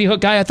it the Sandy Hook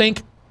guy, I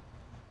think?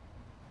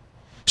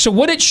 So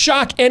would it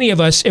shock any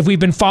of us if we've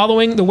been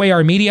following the way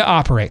our media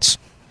operates?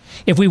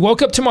 If we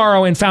woke up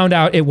tomorrow and found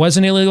out it was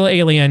an illegal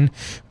alien,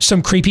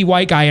 some creepy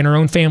white guy in her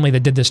own family that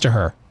did this to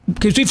her?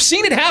 Because we've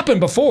seen it happen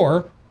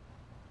before.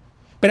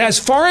 But as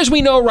far as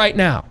we know right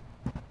now,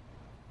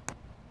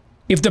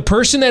 if the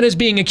person that is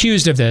being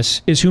accused of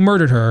this is who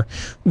murdered her,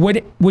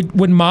 would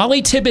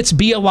Molly Tibbetts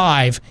be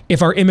alive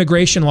if our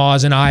immigration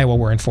laws in Iowa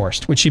were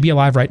enforced? Would she be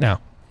alive right now?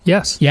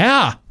 Yes.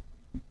 Yeah.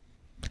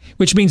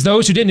 Which means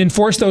those who didn't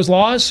enforce those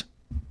laws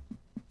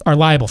are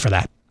liable for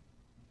that.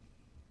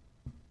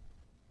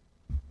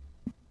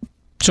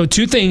 So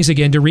 2 things,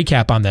 again, to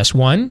recap on this.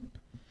 1,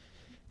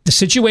 the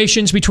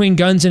situations between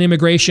guns and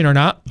immigration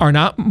are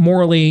not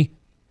morally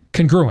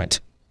congruent,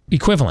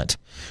 equivalent,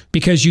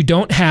 because you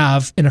don't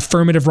have an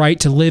affirmative right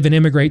to live and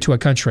immigrate to a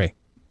country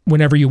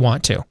whenever you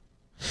want to.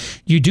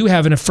 You do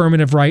have an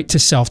affirmative right to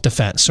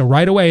self-defense. So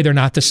right away, they're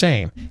not the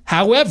same.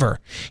 However,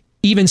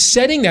 even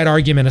setting that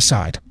argument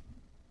aside,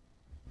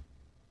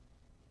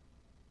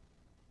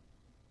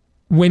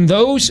 when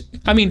those,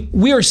 I mean,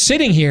 we are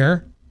sitting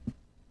here.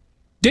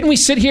 Didn't we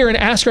sit here and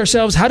ask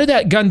ourselves, how did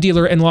that gun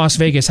dealer in Las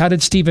Vegas, how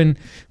did Stephen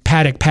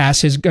Paddock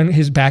pass his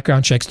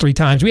background checks 3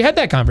 times? We had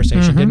that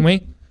conversation, didn't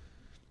we?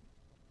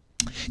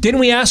 Didn't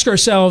we ask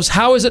ourselves,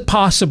 how is it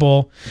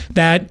possible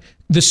that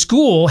the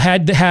school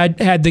had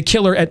the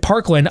killer at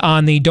Parkland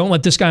on the don't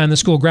let this guy on the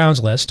school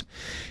grounds list?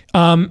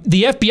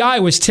 The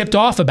FBI was tipped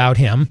off about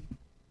him.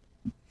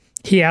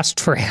 He asked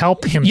for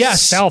help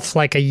himself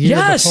like a year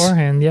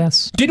beforehand.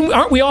 Yes.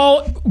 Aren't we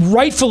all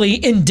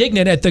rightfully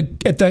indignant at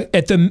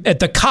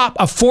the cop,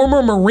 a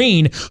former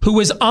Marine who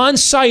was on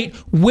site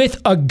with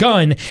a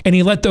gun and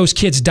he let those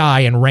kids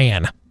die and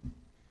ran?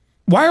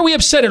 Why are we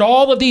upset at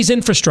all of these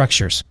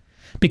infrastructures?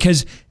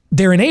 Because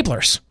they're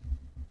enablers.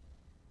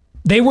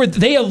 They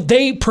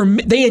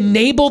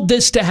enabled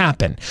this to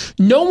happen.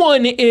 No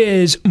one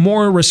is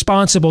more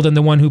responsible than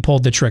the one who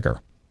pulled the trigger.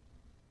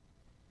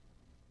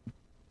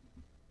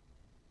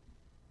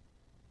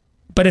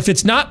 But if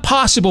it's not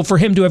possible for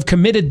him to have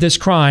committed this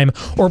crime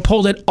or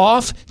pulled it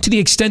off to the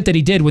extent that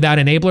he did without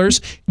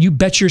enablers, you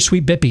bet your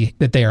sweet bippy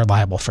that they are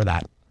liable for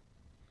that.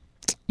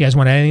 You guys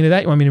want to add anything to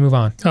that? You want me to move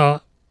on?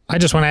 I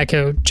just want to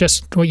echo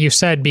just what you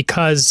said,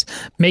 because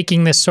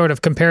making this sort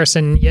of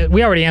comparison,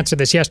 we already answered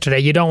this yesterday.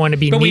 You don't want to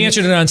be... But we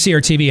answered it on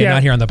CRTV and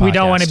not here on the podcast. We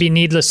don't want to be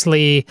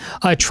needlessly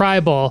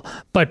tribal,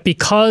 but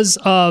because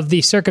of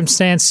the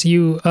circumstance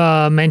you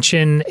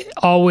mentioned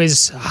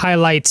always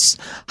highlights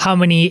how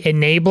many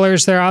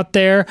enablers there are out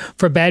there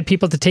for bad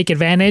people to take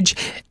advantage,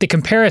 the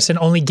comparison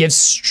only gives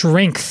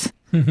strength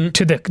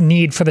to the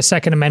need for the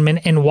Second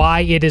Amendment and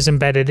why it is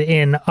embedded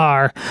in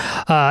our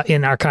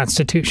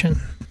Constitution.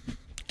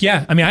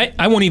 Yeah, I mean,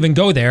 I won't even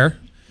go there,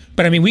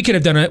 but I mean, we could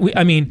have done it.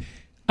 I mean,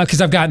 because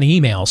I've gotten the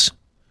emails.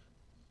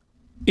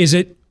 Is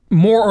it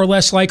more or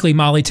less likely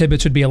Molly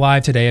Tibbetts would be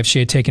alive today if she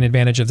had taken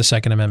advantage of the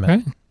Second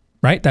Amendment?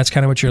 Right? That's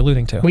kind of what you're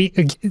alluding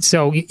to.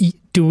 So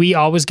do we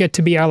always get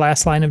to be our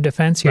last line of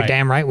defense? You're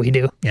damn right we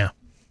do. Yeah.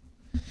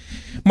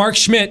 Mark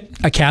Schmidt,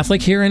 a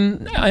Catholic here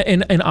in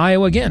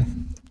Iowa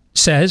again,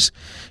 says,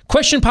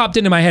 question popped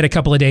into my head a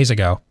couple of days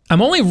ago.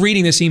 I'm only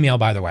reading this email,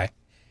 by the way,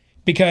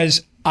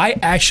 because I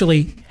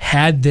actually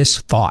had this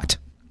thought.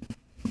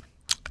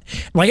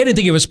 Like, I didn't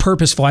think it was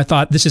purposeful. I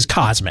thought, this is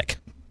cosmic.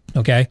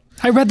 Okay?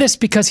 I read this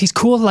because he's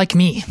cool like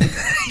me.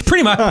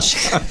 Pretty much.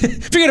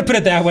 If you're going to put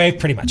it that way,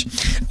 pretty much.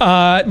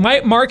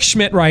 Mark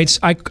Schmidt writes,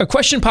 a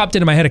question popped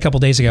into my head a couple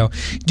days ago.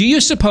 Do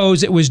you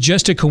suppose it was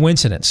just a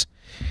coincidence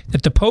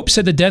that the Pope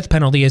said the death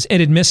penalty is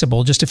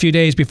inadmissible just a few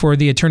days before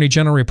the Attorney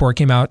General report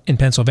came out in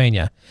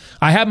Pennsylvania?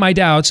 I have my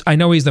doubts. I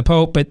know he's the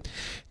Pope, but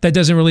that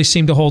doesn't really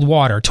seem to hold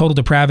water. Total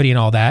depravity and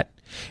all that.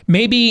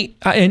 Maybe,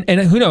 and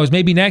who knows,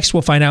 maybe next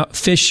we'll find out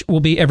fish will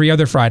be every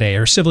other Friday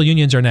or civil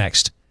unions are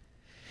next.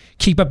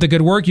 Keep up the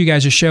good work. You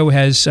guys' show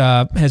has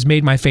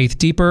made my faith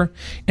deeper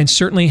and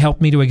certainly helped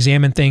me to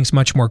examine things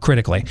much more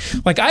critically.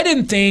 Like, I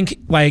didn't think,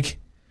 like,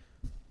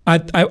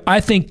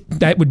 I think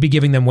that would be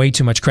giving them way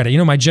too much credit. You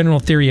know, my general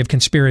theory of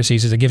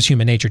conspiracies is it gives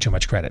human nature too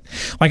much credit.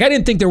 Like, I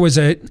didn't think there was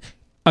a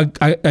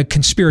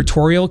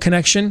conspiratorial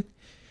connection.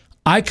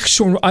 I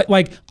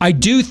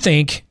do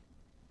think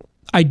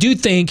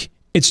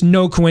it's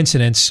no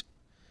coincidence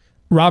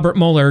Robert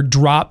Mueller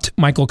dropped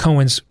Michael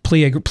Cohen's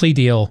plea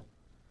deal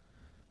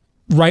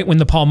right when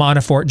the Paul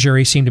Manafort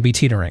jury seemed to be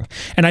teetering.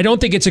 And I don't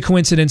think it's a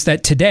coincidence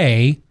that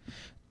today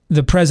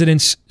the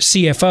president's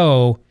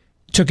CFO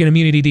took an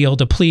immunity deal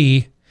to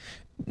plea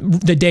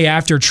the day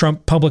after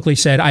Trump publicly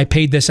said, I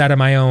paid this out of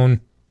my own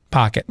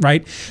pocket,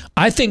 right?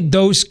 I think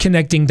those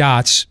connecting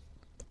dots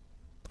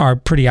are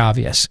pretty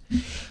obvious.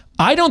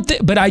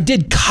 But I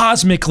did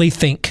cosmically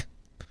think.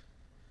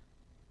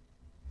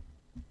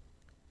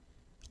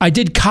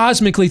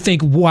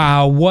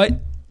 Wow, what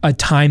a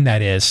time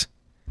that is.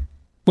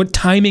 What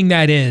timing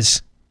that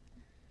is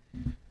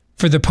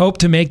for the Pope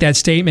to make that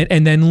statement,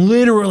 and then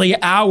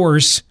literally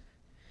hours,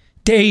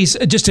 days,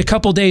 just a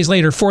couple days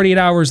later, 48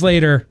 hours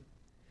later,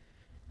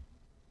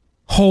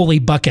 holy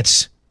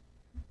buckets.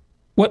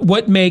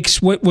 What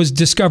makes what was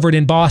discovered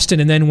in Boston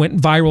and then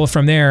went viral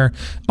from there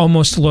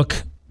almost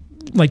look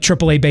like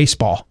AAA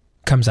baseball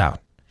comes out?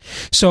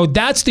 So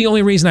that's the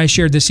only reason I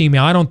shared this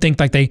email. I don't think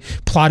like they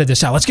plotted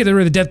this out. Let's get rid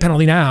of the death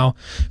penalty now,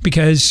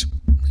 because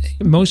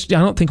I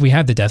don't think we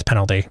have the death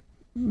penalty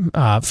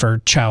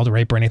for child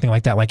rape or anything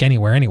like that, like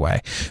anywhere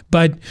anyway.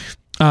 But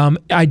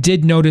I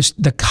did notice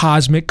the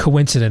cosmic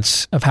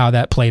coincidence of how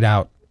that played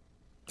out,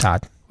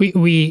 Todd.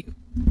 We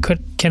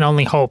can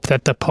only hope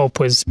that the Pope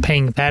was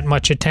paying that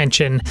much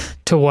attention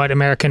to what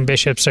American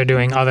bishops are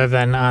doing other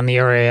than on the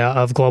area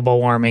of global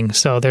warming.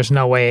 So there's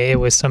no way it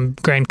was some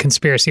grand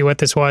conspiracy. What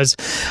this was,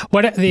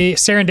 what the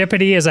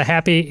serendipity is a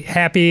happy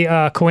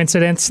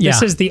coincidence. Yeah.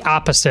 This is the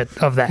opposite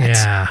of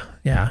that.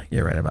 Yeah,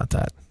 you're right about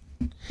that.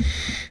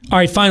 All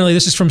right, finally,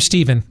 this is from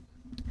Steven.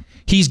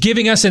 He's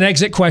giving us an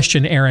exit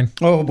question, Aaron.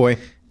 Oh, boy.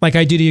 Like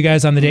I do to you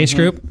guys on the Days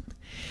Group.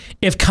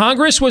 If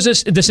Congress was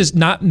this is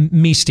not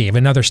me, Steve,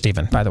 another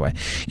Steven, by the way.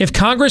 If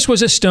Congress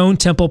was a Stone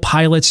Temple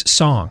Pilots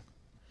song,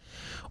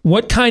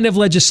 What kind of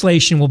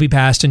legislation will be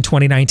passed in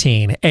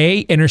 2019? A,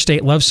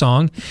 Interstate Love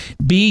Song.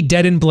 B,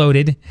 Dead and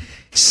Bloated.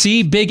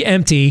 C, Big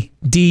Empty.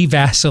 D,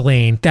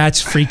 Vaseline.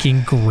 That's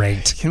freaking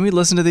great. Can we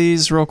listen to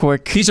these real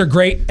quick? These are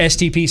great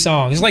STP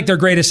songs. It's like their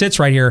greatest hits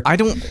right here. I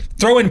don't...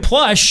 Throw in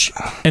Plush,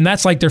 and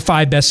that's like their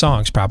 5 best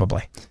songs,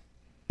 probably.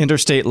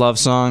 Interstate Love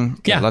Song.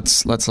 Okay, Yeah.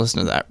 Let's listen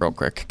to that real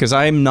quick, because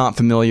I'm not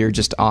familiar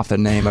just off the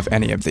name of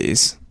any of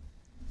these.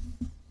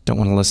 Don't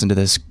want to listen to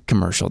this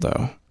commercial,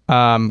 though.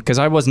 Because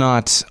I'm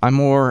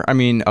more,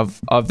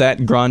 of that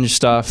grunge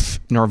stuff,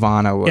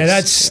 Nirvana was...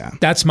 Yeah,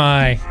 that's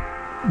my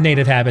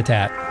native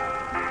habitat.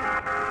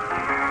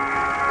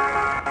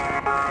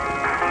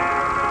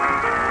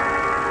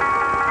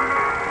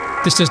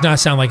 This does not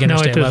sound like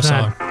Interstate Love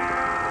Song.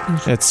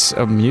 It's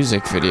a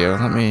music video.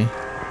 Let me...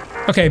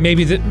 Okay,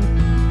 maybe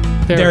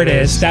there it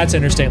is. That's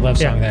Interstate Love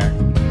Song there.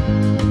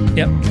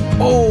 Yep.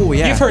 Oh,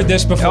 yeah. You've heard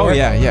this before. Oh,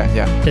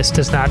 yeah. This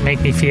does not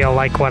make me feel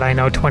like what I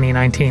know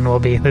 2019 will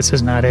be. This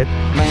is not it.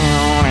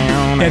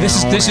 Yeah,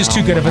 this is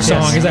too good of a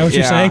song. Yes. Is that what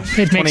you're saying?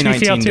 It makes me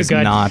feel too does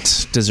good.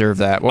 not deserve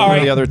that. What All were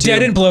right, the other two?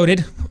 Dead and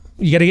Bloated.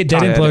 You got to get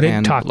Dead and Bloated.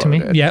 and Talk to me.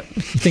 Bloated. Yep.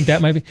 You think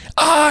that might be?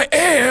 I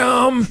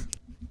am.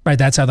 Right,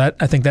 that's how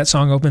I think that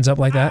song opens up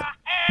like that.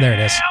 There it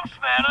is.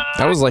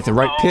 That was like the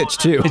right pitch,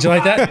 too. Did you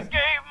like that?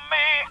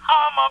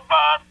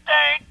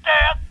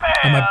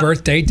 On my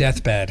birthday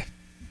deathbed.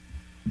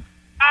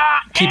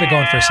 Keep it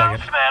going for a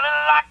second.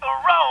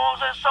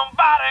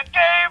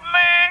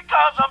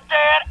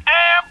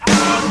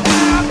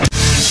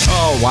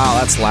 Oh, wow,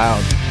 that's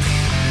loud.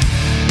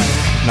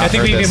 I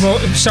think we can.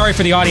 Sorry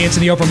for the audience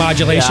and the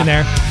overmodulation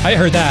there. I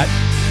heard that.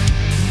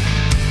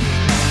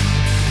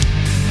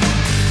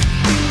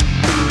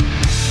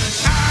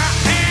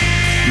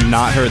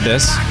 Not heard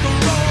this.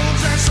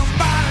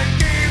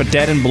 But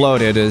Dead and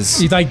Bloated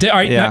is... You like? All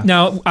right. Yeah.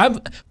 Now,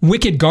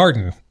 Wicked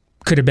Garden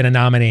could have been a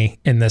nominee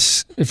in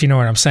this, if you know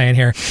what I'm saying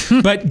here.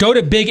 But go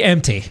to Big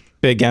Empty.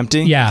 Big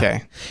Empty? Yeah.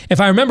 Okay.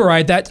 If I remember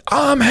right, that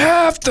I'm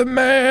half the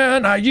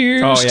man I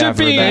used to I've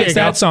heard be. that. It's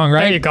that song,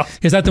 right? There you go.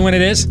 Is that the one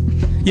it is?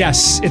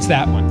 Yes, it's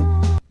that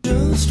one.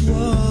 Just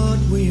what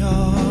we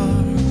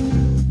are.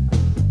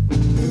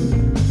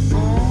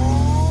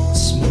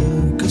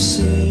 Smoke a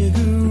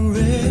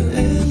cigarette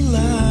and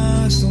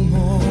lie some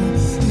more.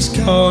 These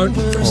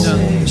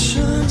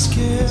conversations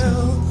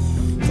kill.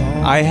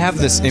 I have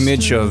this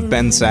image of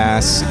Ben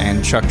Sass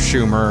and Chuck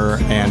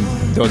Schumer and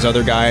those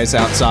other guys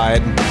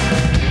outside.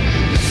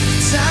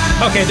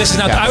 Okay, this is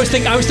not. I was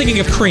thinking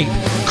of Creep.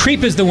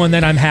 Creep is the one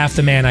that I'm half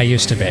the man I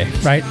used to be.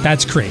 Right?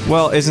 That's Creep.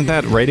 Well, isn't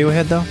that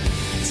Radiohead, though?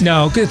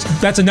 No, 'cause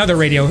that's another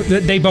radio.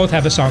 They both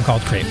have a song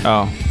called Creep. Oh.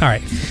 All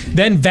right.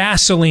 Then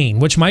Vaseline,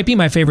 which might be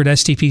my favorite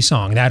STP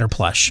song, that or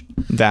Plush.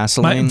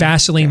 Vaseline?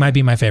 Vaseline might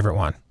be my favorite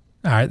one.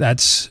 All right,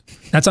 that's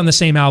on the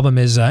same album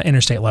as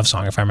Interstate Love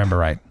Song, if I remember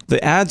right.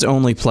 The ads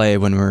only play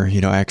when we're,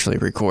 actually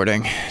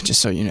recording,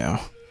 just so you know.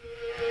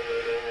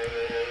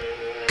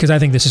 Because I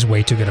think this is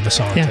way too good of a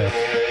song, too.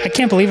 I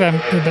can't believe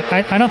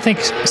I don't think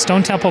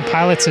Stone Temple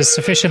Pilots is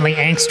sufficiently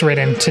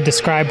angst-ridden to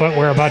describe what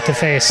we're about to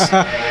face.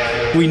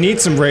 We need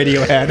some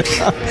Radiohead.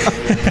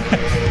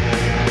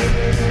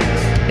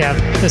 Yeah,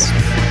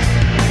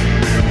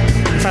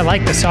 if I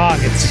like the song,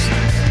 it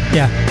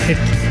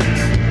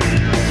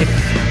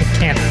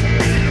can't.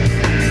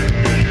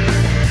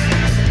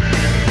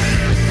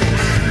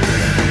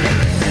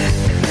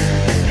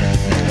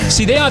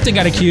 See, they often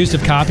got accused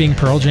of copying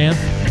Pearl Jam.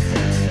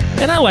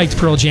 And I liked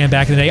Pearl Jam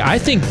back in the day. I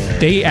think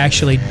they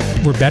actually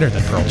were better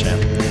than Pearl Jam.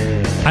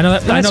 I know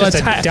that's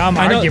just a dumb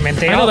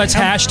argument. I know that's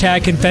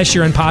hashtag confess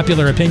your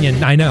unpopular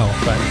opinion. I know,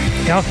 but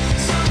They all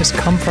just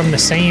come from the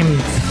same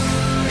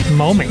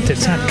moment.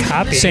 It's not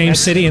copying. same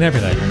city and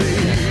everything.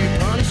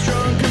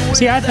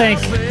 See, I think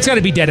It's got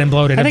to be Dead and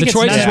Bloated. I If think the it's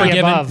choices none were of the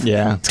given, above.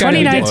 Yeah. it's gotta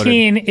be Dead.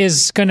 2019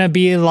 is gonna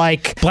be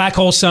like Black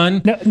Hole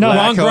Sun, no,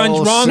 wrong Black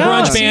Hole grunge Sun.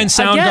 band, Again,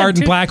 Soundgarden,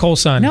 dude, Black Hole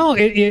Sun. No,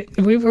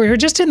 we were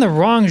just in the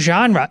wrong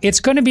genre. It's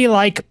going to be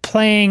like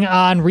playing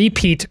on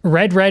repeat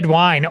Red Red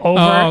Wine over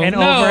and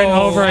over and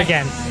over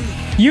again.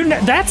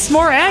 That's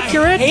more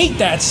accurate. I hate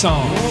that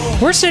song.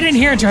 We're sitting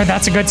here and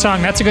that's a good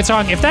song. That's a good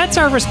song. If that's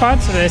our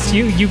response to this,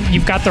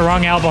 you've got the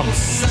wrong album.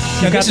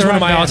 Now, this is one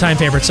of my all-time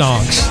favorite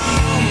songs.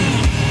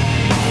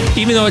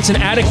 Even though it's an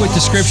adequate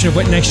description of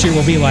what next year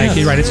will be like,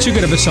 you're right, it's too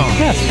good of a song.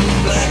 Yes.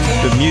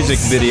 The music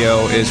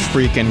video is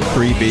freaking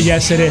creepy.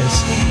 Yes, it is.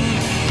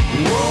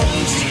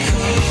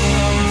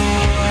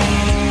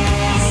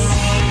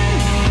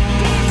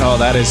 Oh,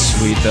 that is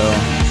sweet, though.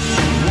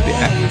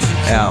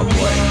 Oh,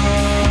 boy.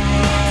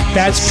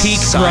 That's peak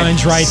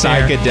grunge right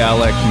there.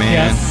 Psychedelic, man.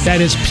 Yeah,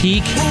 that is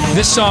peak.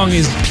 This song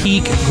is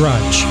peak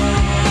grunge.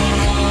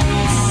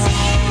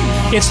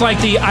 It's like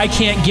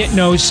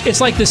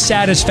it's like the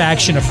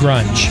satisfaction of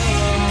grunge.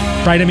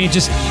 Right? I mean, it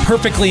just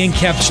perfectly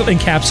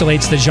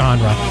encapsulates the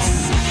genre.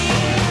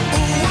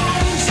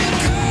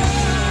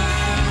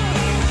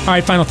 All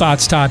right, final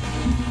thoughts, Todd.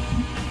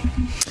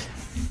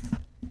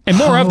 And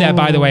more of that,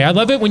 by the way. I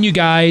love it when you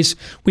guys,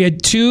 we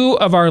had 2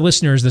 of our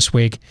listeners this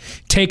week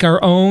take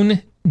our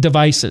own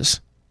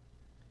devices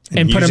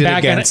and put use them it back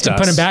against and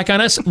put them back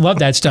on us. Love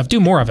that stuff. Do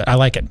more of it. I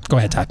like it. Go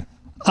ahead, Todd.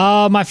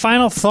 My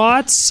final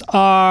thoughts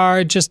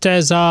are just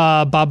as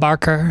Bob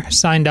Barker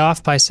signed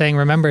off by saying,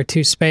 remember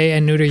to spay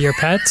and neuter your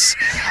pets.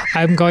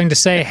 I'm going to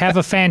say, have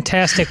a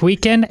fantastic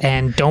weekend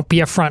and don't be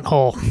a front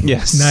hole.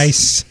 Yes.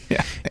 Nice.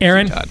 Yeah.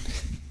 Aaron?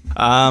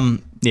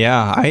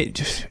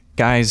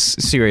 Guys,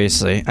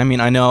 seriously. I mean,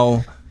 I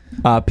know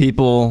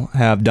people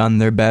have done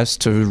their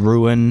best to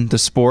ruin the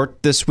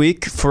sport this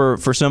week for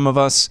some of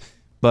us.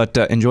 But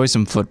enjoy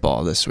some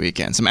football this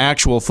weekend. Some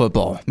actual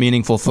football,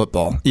 meaningful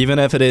football, even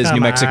if it is New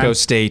Mexico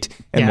State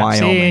and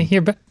Wyoming. See,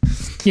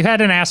 you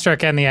had an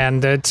asterisk in the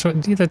end.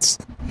 That's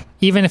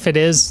even if it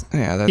is,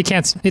 you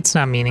can't. It's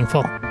not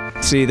meaningful.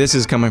 See, this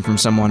is coming from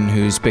someone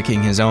who's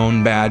picking his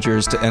own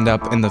Badgers to end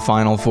up in the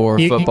Final Four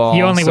football.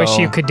 You only wish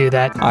you could do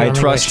that. I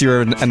trust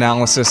your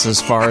analysis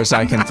as far as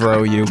I can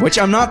throw you, which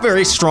I'm not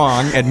very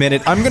strong. Admit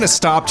it. I'm going to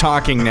stop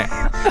talking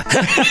now.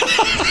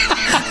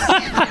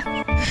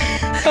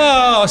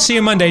 Oh, see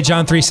you Monday,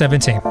 John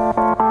 3:17.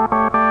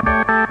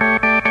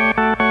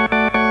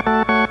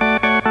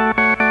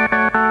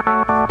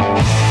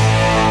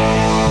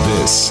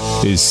 This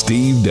is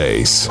Steve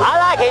Deace.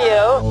 I like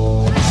you.